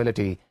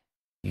inseparability.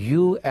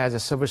 You as a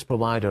service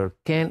provider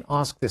can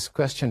ask this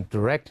question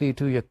directly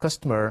to your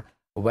customer,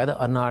 whether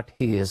or not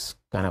he is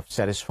kind of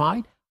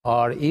satisfied,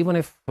 or even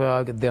if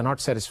they're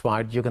not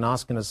satisfied, you can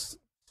ask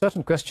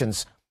certain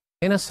questions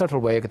in a subtle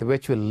way,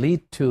 which will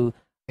lead to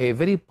a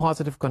very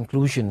positive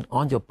conclusion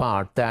on your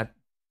part that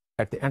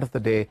at the end of the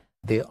day,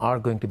 they are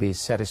going to be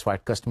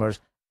satisfied customers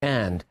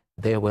and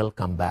they will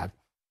come back.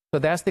 So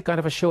that's the kind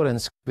of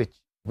assurance which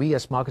we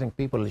as marketing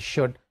people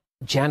should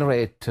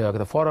generate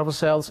for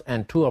ourselves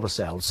and to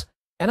ourselves.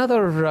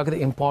 Another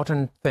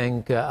important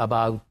thing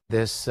about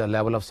this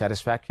level of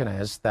satisfaction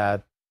is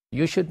that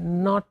you should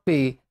not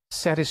be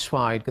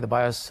satisfied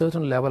by a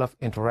certain level of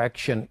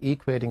interaction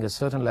equating a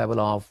certain level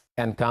of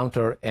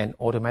encounter and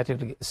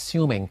automatically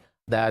assuming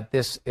that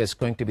this is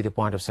going to be the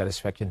point of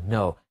satisfaction.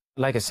 No.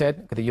 Like I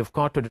said, you've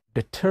got to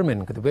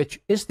determine which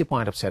is the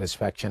point of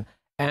satisfaction.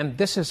 And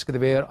this is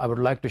where I would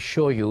like to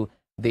show you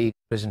the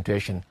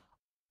presentation.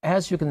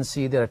 As you can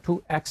see, there are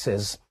two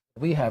axes.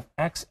 We have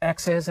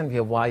x-axis and we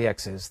have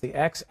y-axis. The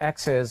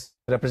x-axis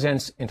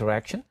represents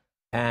interaction,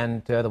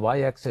 and the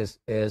y-axis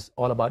is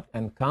all about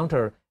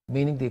encounter,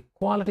 meaning the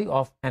quality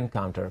of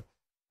encounter.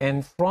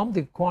 And from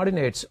the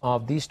coordinates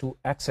of these two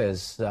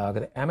axes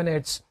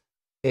emanates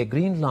a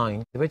green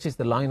line, which is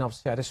the line of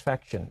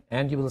satisfaction.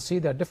 And you will see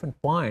there are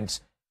different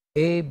points,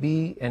 A,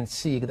 B, and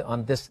C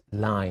on this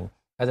line.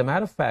 As a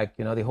matter of fact,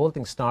 the whole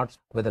thing starts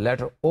with the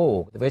letter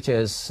O, which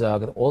is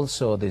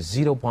also the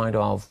 0 point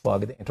of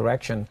the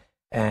interaction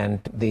and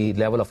the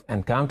level of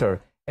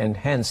encounter, and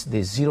hence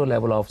the 0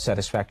 level of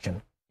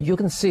satisfaction. You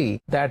can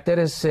see that there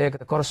is a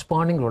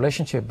corresponding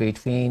relationship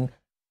between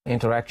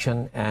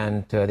interaction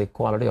and the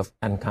quality of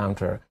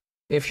encounter.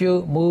 If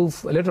you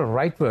move a little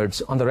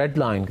rightwards on the red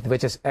line,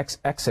 which is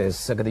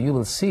x-axis, you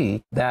will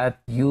see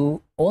that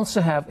you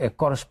also have a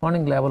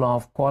corresponding level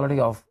of quality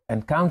of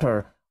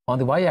encounter on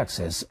the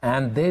y-axis,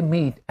 and they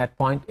meet at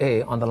point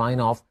A on the line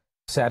of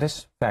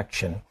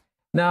satisfaction.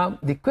 Now,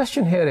 the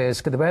question here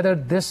is whether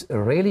this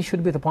really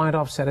should be the point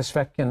of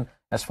satisfaction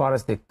as far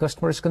as the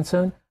customer is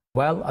concerned.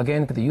 Well,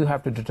 again, you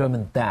have to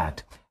determine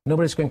that.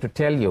 Nobody's going to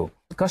tell you.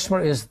 The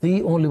customer is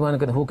the only one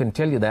who can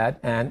tell you that,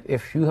 and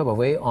if you have a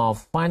way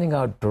of finding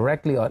out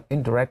directly or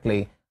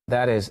indirectly,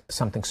 that is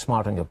something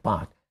smart on your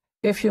part.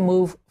 If you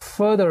move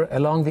further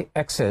along the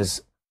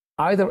axis,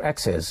 either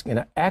axis,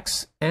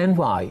 X and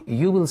Y,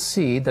 you will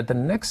see that the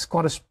next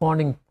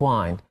corresponding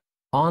point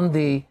on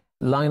the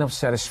line of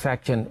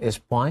satisfaction is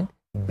point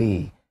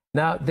B.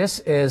 Now, this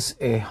is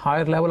a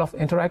higher level of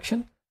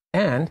interaction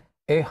and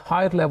a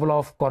higher level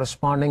of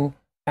corresponding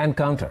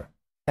encounter.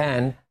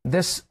 And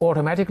this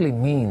automatically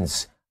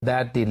means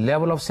that the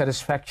level of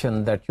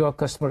satisfaction that your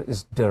customer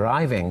is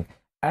deriving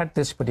at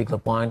this particular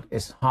point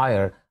is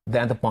higher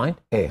than the point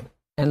A.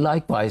 And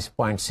likewise,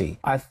 point C.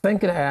 I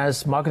think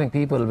as marketing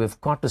people, we've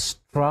got to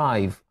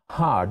strive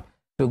hard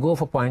to go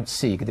for point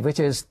C, which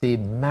is the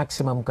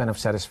maximum kind of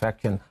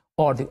satisfaction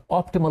or the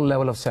optimal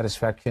level of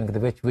satisfaction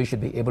which we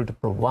should be able to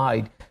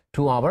provide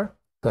to our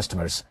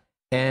customers.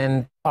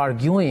 And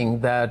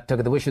arguing that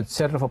we should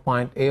settle for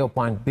point A or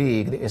point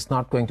B is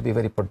not going to be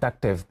very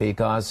productive,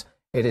 because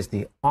it is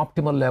the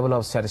optimal level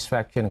of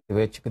satisfaction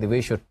which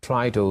we should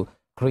try to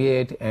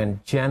create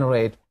and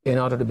generate in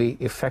order to be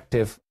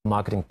effective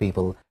marketing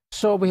people.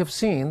 So we have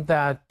seen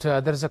that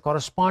there is a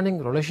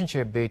corresponding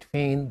relationship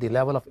between the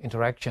level of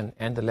interaction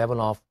and the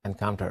level of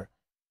encounter.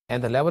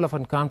 And the level of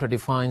encounter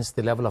defines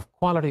the level of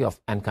quality of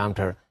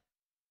encounter.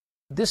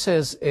 This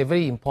is a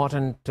very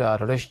important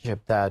relationship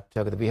that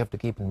we have to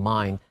keep in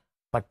mind.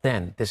 But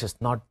then this is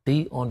not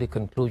the only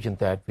conclusion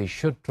that we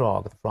should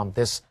draw from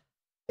this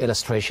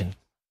illustration.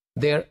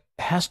 There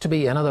has to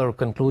be another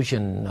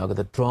conclusion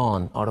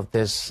drawn out of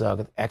this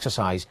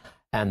exercise,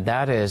 and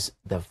that is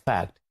the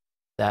fact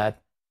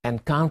that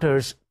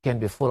encounters can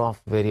be full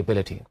of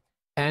variability.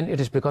 And it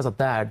is because of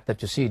that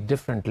that you see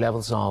different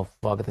levels of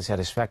the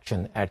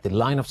satisfaction at the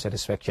line of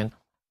satisfaction,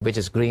 which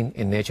is green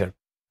in nature.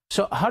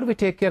 So how do we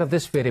take care of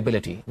this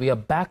variability? We are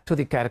back to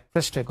the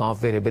characteristic of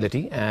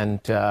variability, and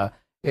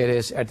it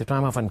is at the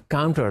time of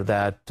encounter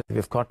that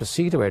we've got to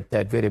see to it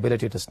that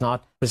variability does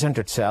not present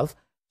itself.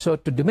 So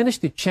to diminish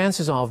the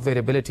chances of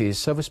variability,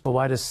 service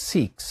providers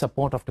seek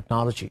support of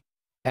technology.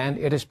 And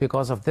it is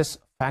because of this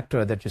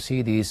factor that you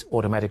see these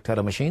automatic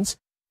teller machines.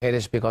 It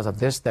is because of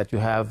this that you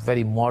have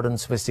very modern,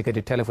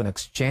 sophisticated telephone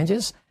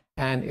exchanges.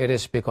 And it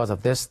is because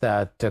of this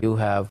that you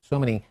have so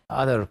many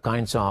other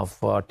kinds of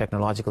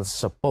technological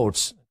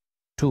supports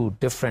to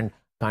different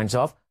kinds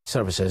of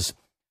services.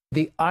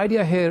 The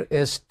idea here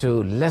is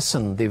to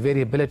lessen the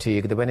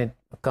variability when it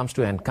comes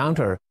to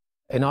encounter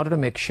in order to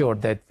make sure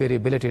that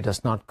variability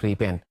does not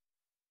creep in.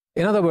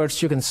 In other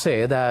words, you can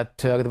say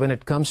that when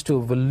it comes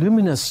to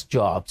voluminous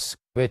jobs,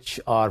 which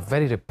are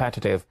very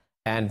repetitive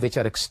and which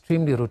are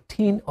extremely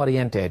routine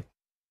oriented,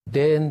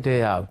 day in,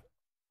 day out,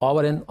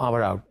 hour in,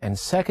 hour out, and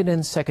second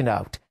in, second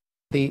out,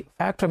 the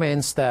fact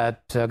remains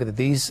that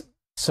these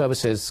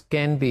services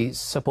can be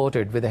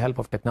supported with the help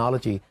of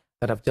technology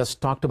that I've just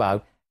talked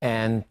about,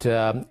 and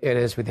it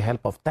is with the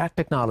help of that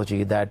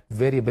technology that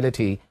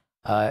variability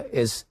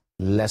is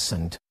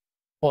lessened.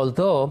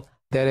 Although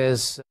there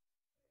is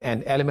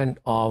an element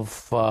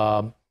of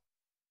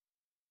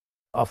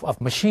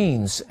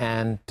machines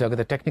and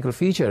the technical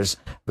features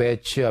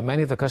which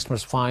many of the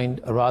customers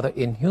find rather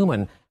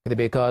inhuman,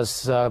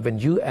 because when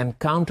you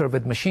encounter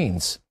with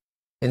machines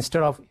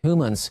instead of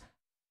humans,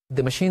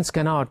 the machines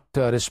cannot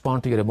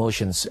respond to your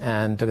emotions,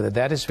 and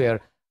that is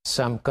where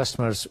some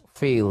customers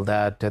feel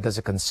that there's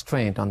a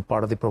constraint on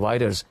part of the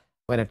providers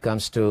when it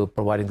comes to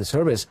providing the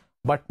service.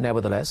 But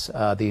nevertheless,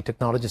 the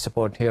technology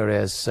support here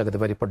is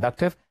very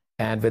productive,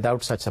 and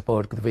without such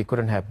support, we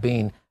couldn't have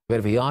been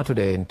where we are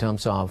today in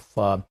terms of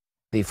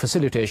the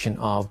facilitation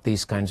of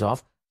these kinds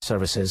of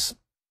services.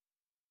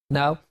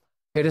 Now,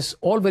 it is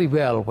all very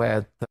well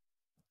with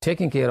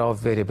taking care of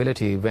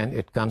variability when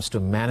it comes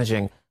to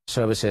managing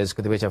services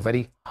which are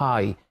very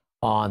high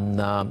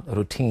on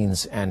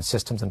routines and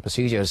systems and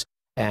procedures,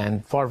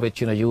 and for which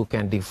you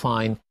can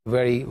define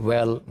very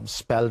well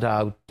spelled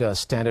out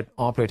standard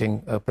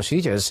operating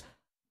procedures.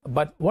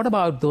 But what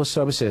about those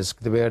services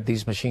where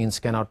these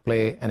machines cannot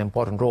play an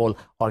important role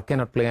or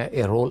cannot play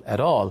a role at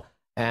all?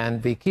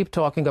 And we keep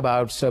talking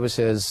about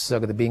services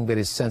being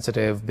very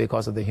sensitive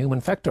because of the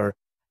human factor.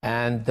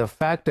 And the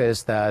fact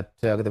is that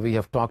we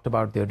have talked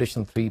about the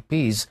additional 3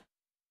 Ps,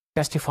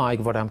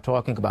 testifying what I'm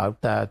talking about,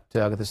 that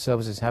the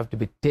services have to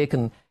be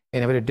taken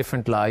in a very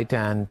different light,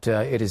 and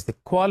it is the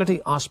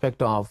quality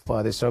aspect of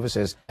the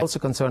services. Also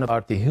concerned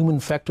about the human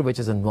factor which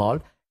is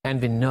involved,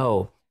 and we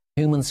know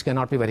humans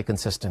cannot be very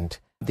consistent.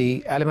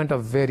 The element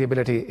of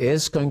variability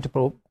is going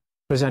to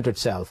present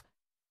itself,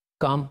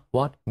 come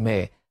what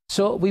may.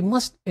 So we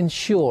must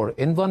ensure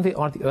in one way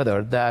or the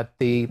other that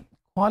the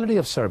quality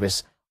of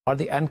service or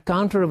the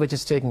encounter which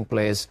is taking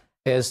place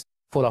is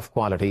full of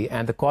quality,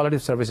 and the quality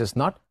of service is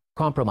not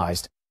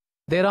compromised.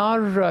 There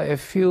are a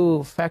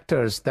few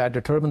factors that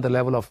determine the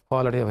level of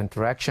quality of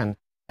interaction,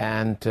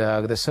 and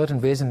there are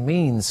certain ways and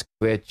means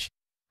which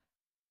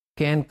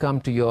can come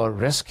to your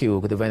rescue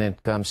when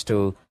it comes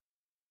to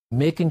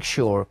making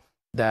sure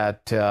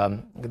that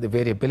the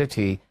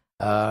variability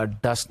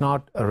does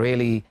not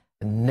really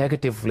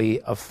negatively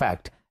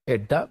affect.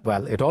 It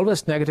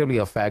always negatively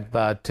affects,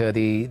 but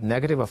the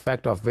negative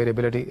effect of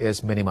variability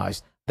is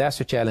minimized. That's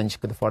the challenge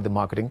for the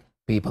marketing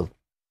people.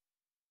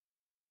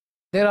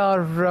 There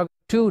are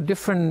 2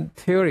 different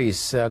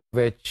theories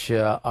which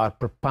are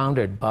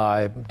propounded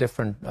by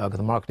different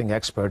marketing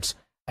experts,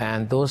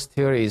 and those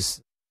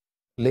theories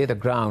lay the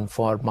ground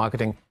for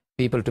marketing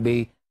people to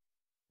be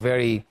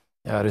very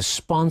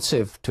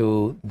responsive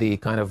to the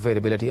kind of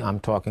variability I'm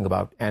talking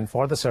about, and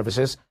for the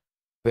services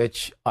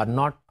which are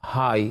not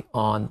high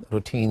on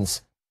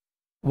routines.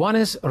 One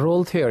is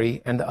role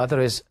theory and the other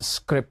is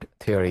script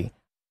theory.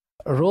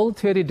 Role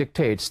theory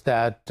dictates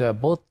that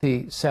both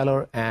the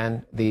seller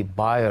and the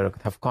buyer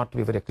have got to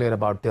be very clear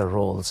about their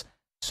roles.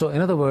 So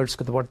in other words,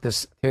 what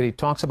this theory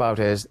talks about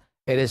is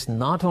it is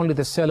not only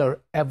the seller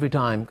every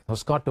time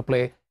who's got to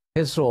play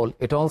his role,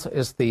 it also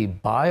is the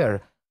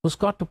buyer who's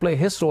got to play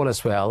his role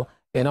as well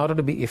in order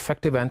to be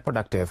effective and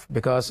productive.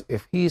 Because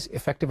if he's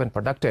effective and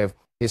productive,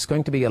 he's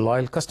going to be a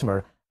loyal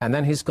customer, and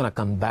then he's going to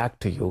come back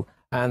to you.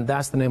 And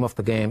that's the name of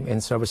the game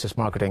in services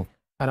marketing,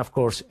 and of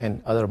course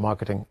in other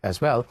marketing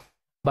as well.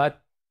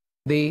 But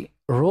the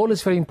role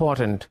is very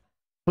important.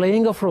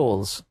 Playing of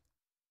roles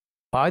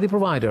by the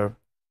provider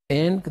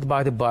and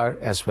by the buyer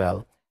as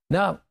well.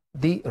 Now,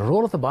 the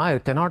role of the buyer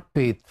cannot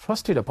be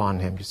thrusted upon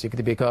him, you see,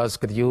 because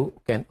you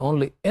can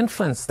only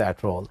influence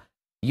that role.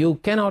 You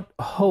cannot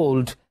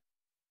hold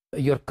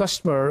your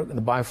customer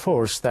by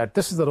force that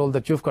this is the role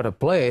that you've got to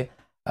play.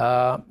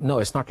 No,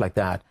 it's not like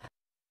that.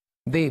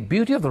 The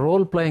beauty of the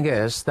role playing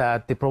is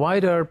that the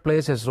provider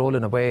plays his role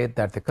in a way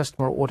that the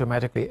customer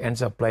automatically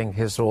ends up playing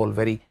his role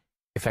very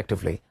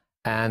effectively.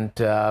 And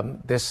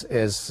this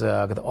is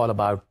all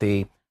about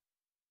the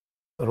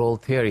role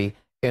theory.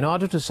 In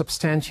order to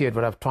substantiate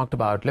what I've talked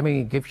about, let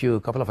me give you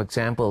a couple of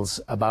examples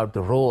about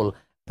the role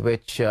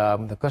which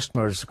the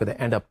customers could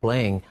end up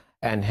playing,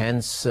 and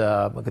hence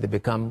they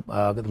become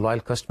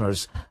loyal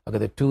customers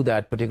to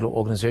that particular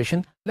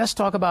organization. Let's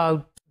talk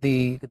about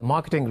the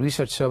marketing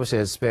research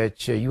services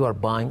which you are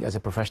buying as a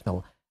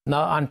professional.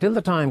 Now, until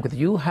the time that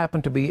you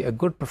happen to be a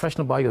good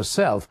professional by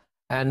yourself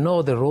and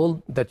know the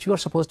role that you are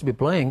supposed to be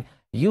playing,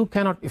 you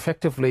cannot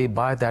effectively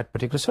buy that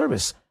particular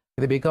service.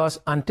 Because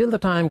until the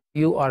time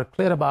you are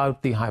clear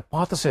about the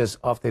hypothesis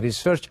of the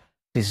research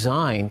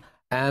design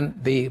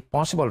and the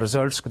possible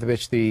results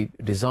which the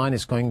design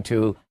is going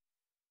to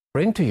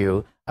bring to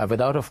you,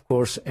 without, of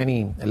course,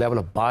 any level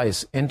of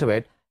bias into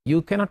it,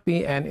 you cannot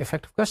be an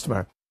effective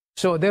customer.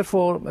 So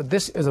therefore,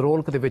 this is a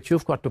role which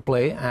you've got to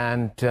play,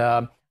 and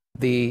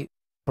the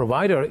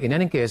provider, in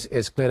any case,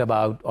 is clear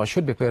about, or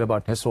should be clear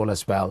about, his role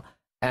as well.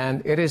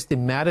 And it is the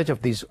marriage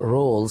of these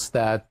roles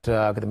that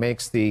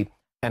makes the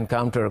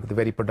encounter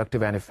very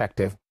productive and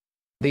effective.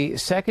 The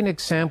second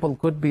example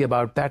could be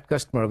about that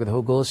customer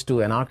who goes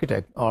to an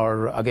architect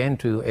or again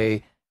to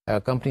a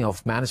company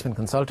of management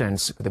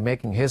consultants,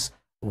 making his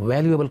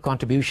valuable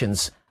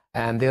contributions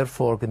and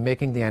therefore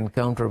making the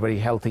encounter very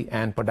healthy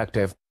and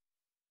productive.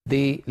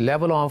 The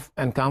level of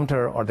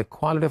encounter or the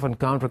quality of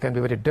encounter can be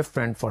very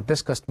different for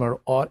this customer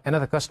or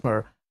another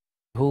customer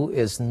who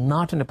is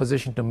not in a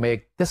position to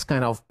make this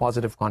kind of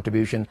positive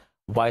contribution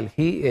while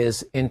he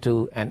is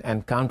into an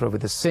encounter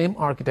with the same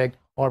architect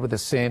or with the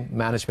same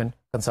management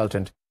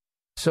consultant.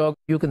 So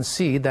you can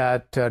see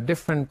that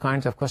different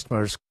kinds of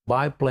customers,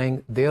 by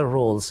playing their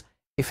roles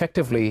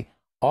effectively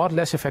or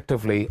less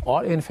effectively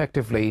or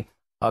ineffectively,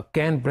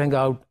 can bring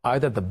out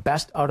either the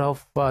best out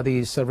of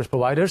the service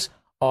providers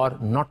or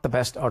not the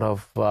best out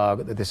of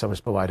the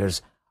service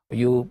providers.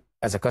 You,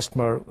 as a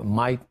customer,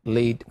 might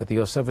lead with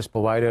your service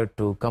provider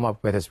to come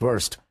up with his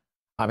worst.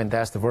 I mean,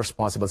 that's the worst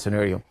possible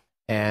scenario.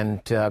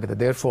 And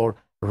therefore,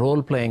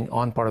 role-playing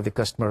on part of the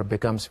customer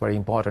becomes very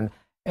important.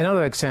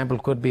 Another example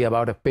could be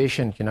about a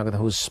patient,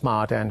 who's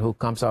smart and who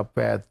comes up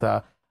with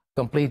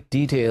complete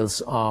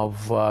details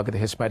of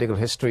his medical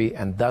history,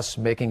 and thus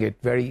making it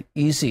very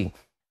easy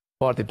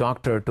for the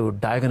doctor to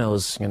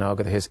diagnose,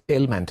 his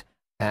ailment,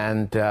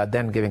 and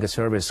then giving a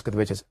service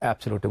which is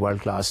absolutely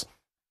world-class.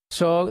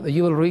 So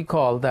you will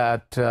recall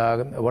that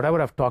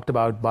whatever I've talked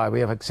about by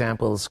way of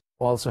examples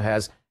also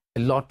has a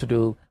lot to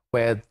do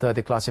with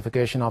the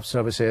classification of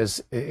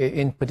services,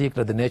 in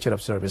particular the nature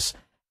of service,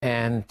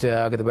 and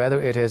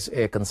whether it is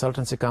a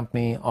consultancy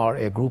company or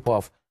a group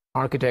of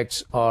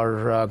architects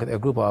or a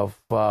group of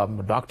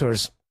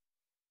doctors.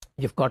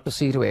 You've got to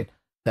see to it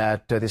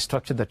that the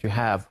structure that you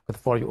have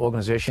for your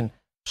organization,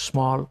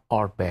 small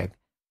or big,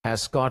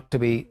 has got to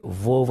be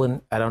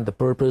woven around the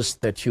purpose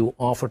that you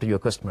offer to your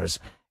customers.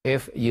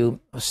 If you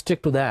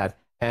stick to that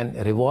and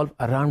revolve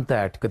around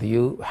that,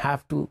 you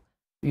have to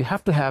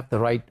have the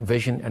right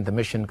vision and the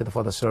mission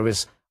for the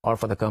service or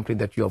for the company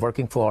that you are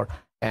working for,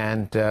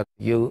 and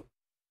you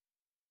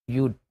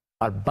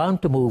are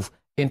bound to move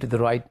into the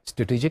right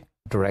strategic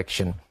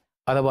direction.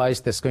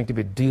 Otherwise, there's going to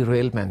be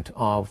derailment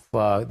of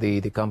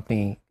the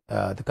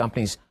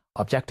company's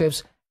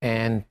objectives,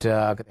 and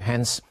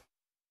hence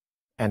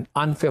an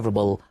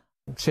unfavorable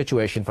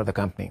situation for the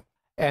company.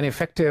 An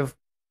effective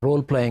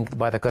role playing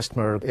by the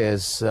customer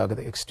is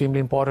extremely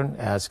important,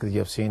 as you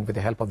have seen with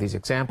the help of these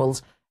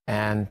examples.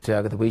 And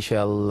we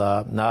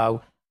shall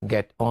now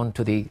get on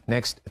to the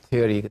next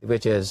theory,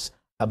 which is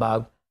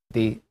about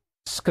the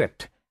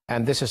script.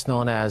 And this is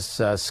known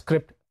as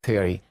script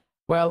theory.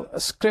 Well,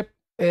 a script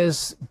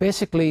is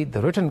basically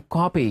the written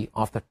copy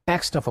of the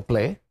text of a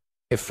play,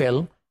 a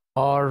film,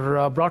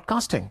 or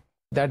broadcasting.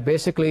 That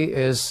basically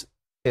is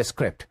a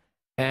script.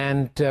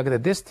 And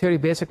this theory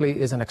basically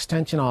is an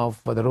extension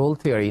of the role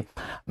theory.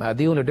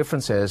 The only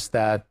difference is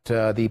that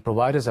the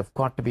providers have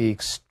got to be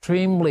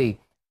extremely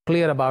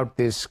clear about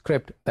the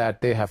script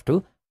that they have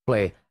to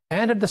play.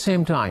 And at the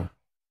same time,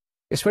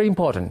 it's very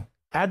important,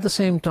 at the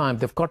same time,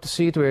 they've got to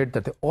see to it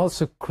that they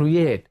also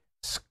create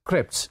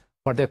scripts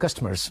for their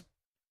customers.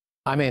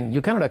 I mean,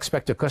 you cannot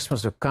expect your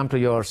customers to come to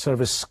your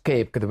service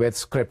scape with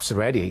scripts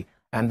ready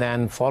and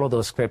then follow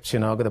those scripts,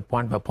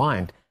 point by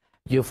point.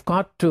 You've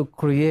got to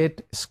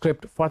create a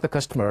script for the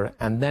customer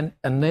and then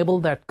enable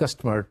that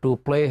customer to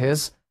play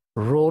his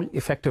role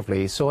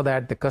effectively so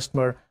that the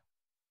customer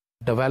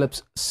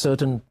develops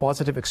certain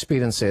positive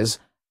experiences,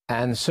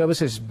 and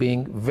services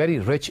being very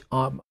rich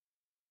on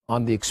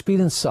the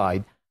experience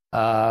side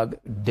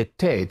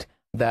dictate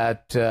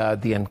that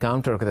the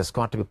encounter has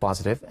got to be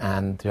positive,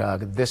 and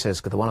this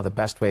is one of the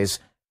best ways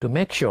to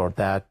make sure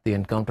that the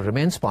encounter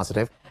remains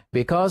positive,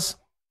 because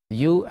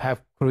you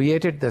have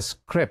created the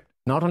script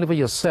not only for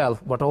yourself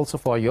but also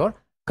for your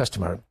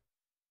customer.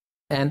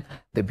 And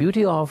the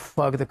beauty of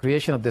the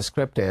creation of this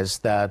script is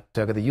that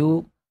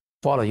you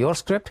follow your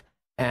script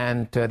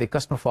and the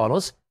customer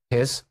follows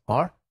his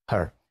or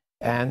her.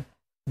 And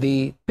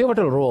the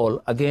pivotal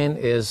role again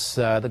is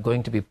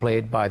going to be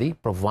played by the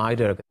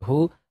provider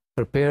who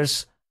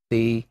prepares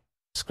the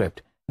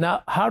script.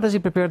 Now, how does he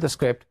prepare the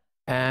script,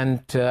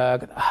 and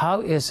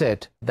how is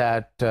it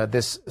that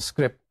this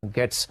script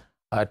gets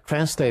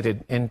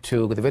translated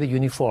into the very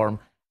uniform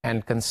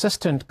and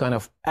consistent kind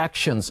of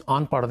actions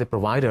on part of the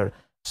provider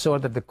so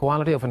that the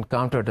quality of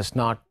encounter does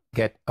not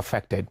get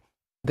affected?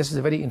 This is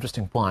a very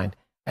interesting point,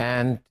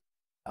 and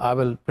I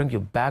will bring you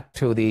back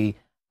to the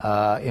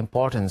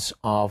importance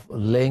of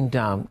laying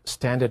down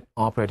standard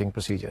operating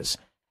procedures.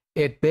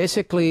 It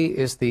basically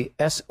is the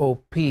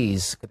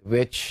SOPs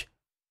which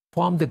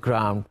form the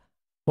ground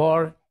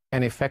for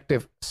an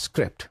effective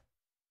script.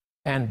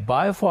 And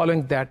by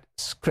following that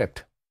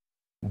script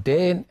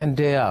day in and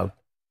day out,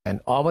 and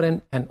hour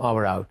in and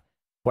hour out,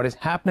 what is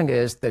happening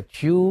is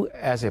that you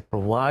as a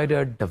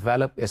provider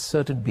develop a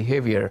certain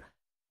behavior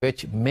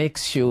which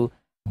makes you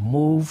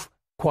move,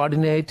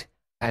 coordinate,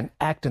 and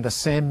act in the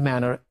same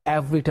manner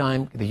every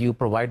time that you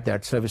provide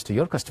that service to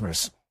your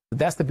customers.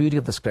 That's the beauty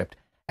of the script,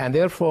 and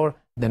therefore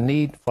the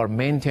need for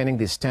maintaining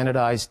the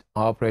standardized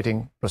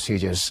operating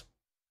procedures.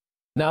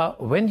 Now,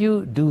 when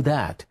you do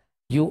that,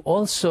 you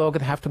also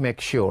have to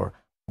make sure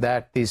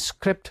that the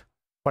script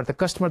for the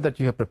customer that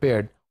you have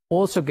prepared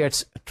also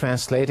gets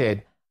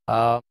translated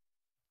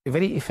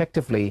very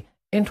effectively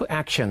into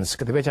actions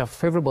which are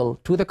favorable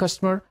to the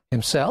customer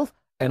himself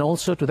and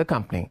also to the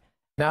company.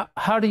 Now,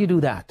 how do you do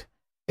that?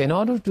 In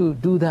order to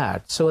do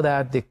that so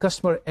that the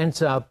customer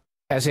ends up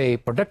as a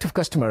productive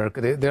customer,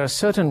 there are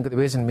certain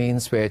ways and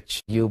means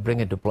which you bring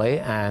into play,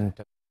 and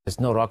there's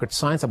no rocket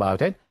science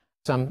about it.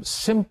 Some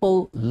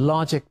simple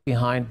logic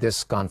behind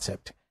this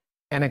concept.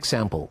 An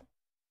example: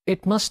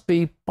 it must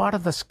be part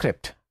of the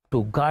script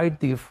to guide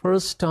the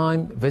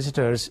first-time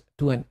visitors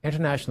to an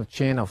international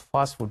chain of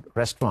fast food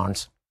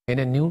restaurants in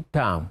a new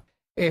town.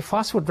 A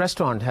fast food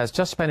restaurant has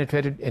just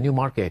penetrated a new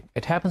market.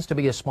 It happens to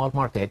be a small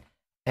market,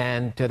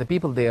 and the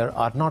people there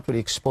are not really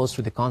exposed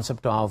to the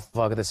concept of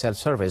the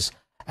self-service,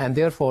 and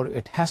therefore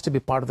it has to be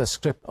part of the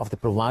script of the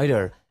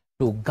provider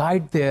to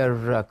guide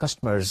their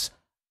customers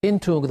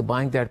into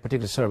buying that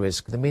particular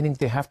service. The meaning,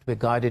 they have to be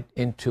guided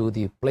into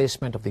the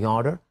placement of the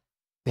order.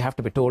 They have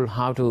to be told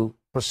how to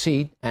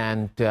proceed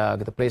and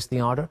place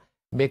the order,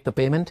 make the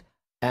payment,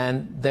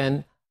 and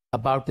then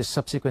about the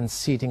subsequent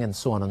seating and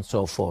so on and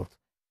so forth.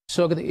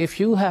 So if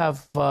you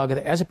have,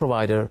 as a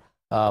provider,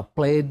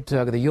 played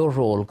your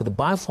role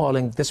by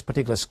following this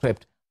particular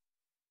script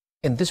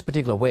in this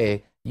particular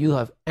way, you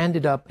have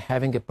ended up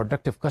having a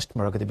productive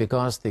customer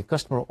because the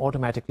customer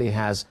automatically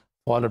has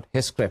followed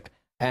his script,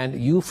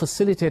 and you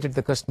facilitated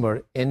the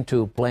customer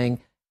into playing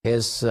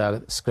his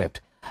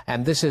script.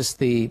 And this is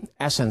the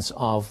essence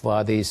of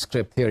the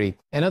script theory.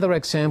 Another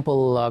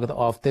example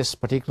of this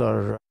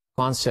particular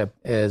concept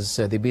is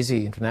the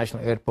busy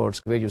international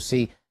airports, where you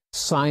see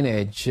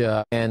signage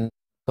and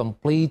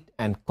complete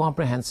and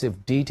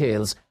comprehensive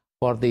details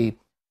for the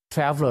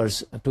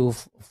travelers to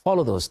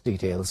follow those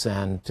details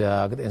and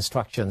the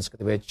instructions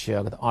which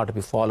are to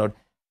be followed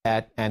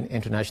at an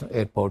international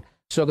airport.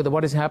 So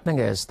what is happening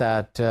is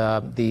that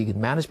the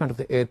management of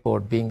the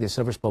airport, being the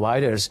service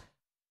providers,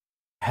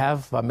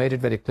 have made it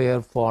very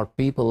clear for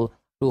people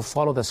to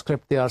follow the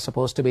script they are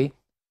supposed to be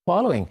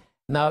following.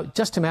 Now,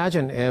 just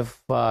imagine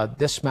if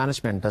this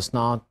management does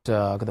not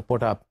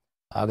put up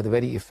the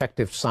very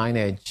effective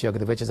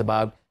signage which is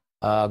about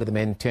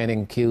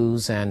maintaining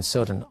queues and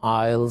certain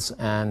aisles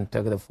and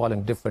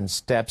following different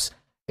steps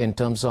in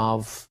terms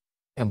of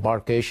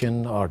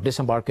embarkation or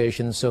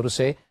disembarkation, so to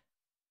say.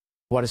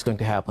 What is going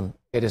to happen?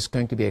 It is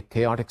going to be a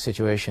chaotic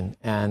situation,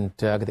 and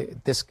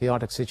this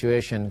chaotic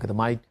situation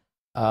might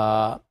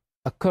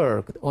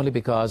occur only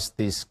because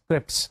the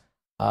scripts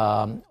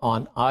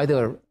on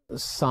either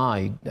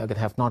side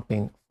have not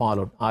been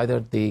followed. Either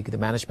the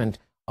management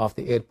of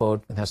the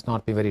airport has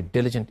not been very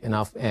diligent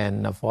enough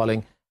in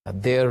following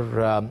their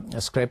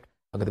script,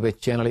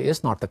 which generally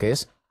is not the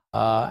case.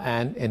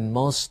 And in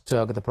most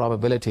the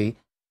probability,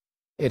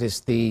 it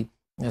is the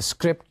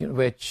script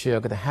which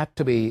had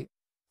to be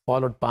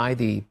followed by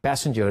the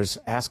passengers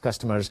as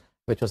customers,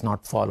 which was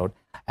not followed.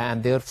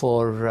 And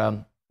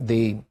therefore,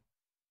 the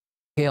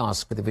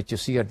chaos which you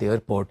see at the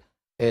airport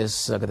is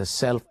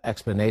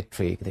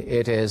self-explanatory.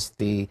 It is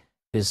the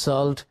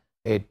result,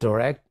 a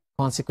direct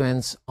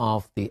consequence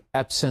of the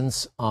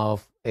absence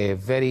of a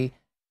very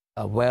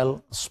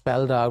well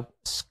spelled out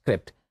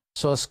script.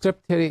 So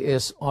script theory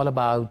is all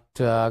about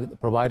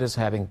providers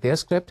having their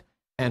script,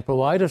 and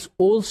providers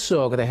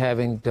also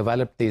having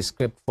developed the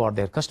script for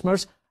their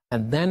customers,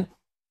 and then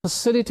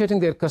facilitating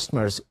their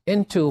customers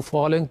into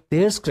following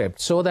their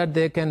script so that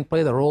they can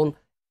play the role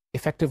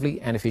effectively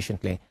and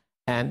efficiently.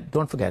 And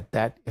don't forget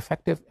that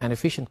effective and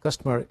efficient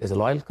customer is a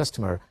loyal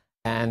customer,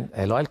 and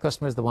a loyal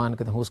customer is the one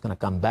who's going to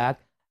come back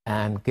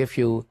and give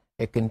you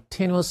a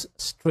continuous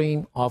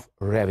stream of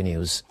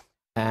revenues.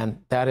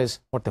 And that is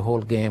what the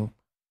whole game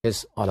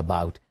is all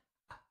about.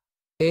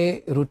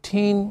 A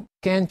routine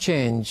can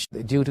change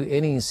due to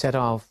any set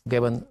of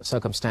given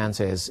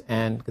circumstances,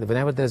 and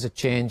whenever there's a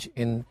change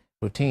in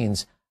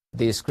routines,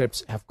 the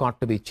scripts have got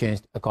to be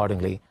changed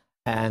accordingly.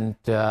 And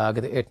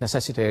it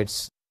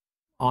necessitates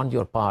on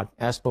your part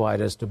as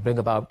providers to bring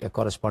about a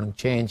corresponding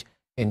change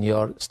in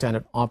your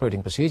standard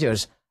operating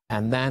procedures,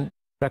 and then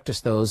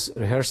practice those,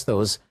 rehearse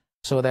those,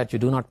 so that you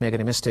do not make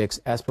any mistakes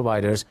as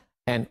providers,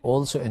 and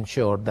also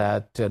ensure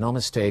that no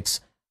mistakes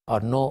or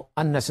no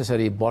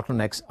unnecessary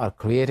bottlenecks are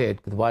created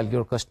while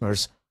your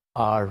customers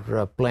are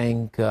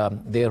playing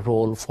their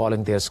role,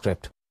 following their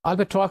script. I'll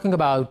be talking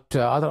about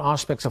other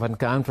aspects of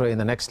Encounter in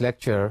the next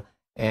lecture,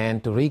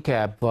 and to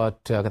recap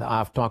what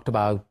I've talked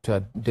about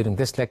during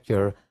this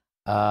lecture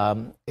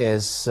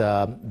is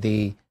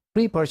the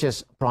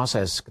pre-purchase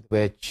process,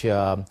 which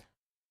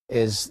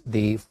is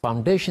the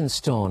foundation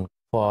stone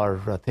for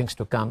things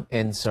to come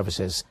in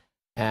services.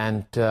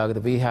 And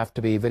we have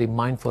to be very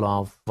mindful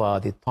of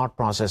the thought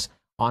process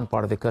on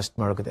part of the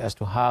customer as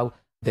to how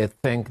they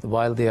think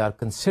while they are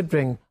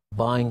considering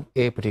buying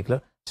a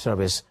particular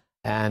service,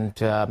 and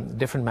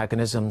different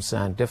mechanisms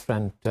and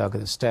different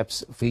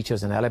steps,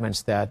 features, and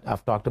elements that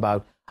I've talked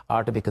about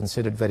are to be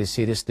considered very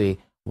seriously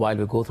while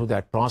we go through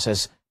that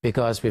process,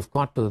 because we've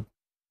got to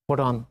put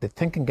on the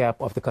thinking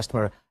cap of the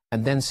customer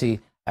and then see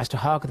as to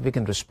how we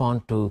can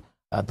respond to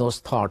those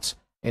thoughts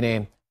in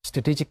a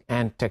strategic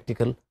and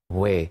technical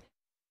way.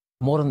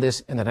 More on this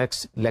in the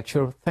next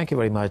lecture. Thank you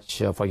very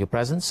much for your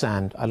presence,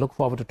 and I look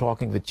forward to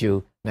talking with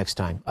you next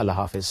time. Allah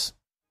Hafiz.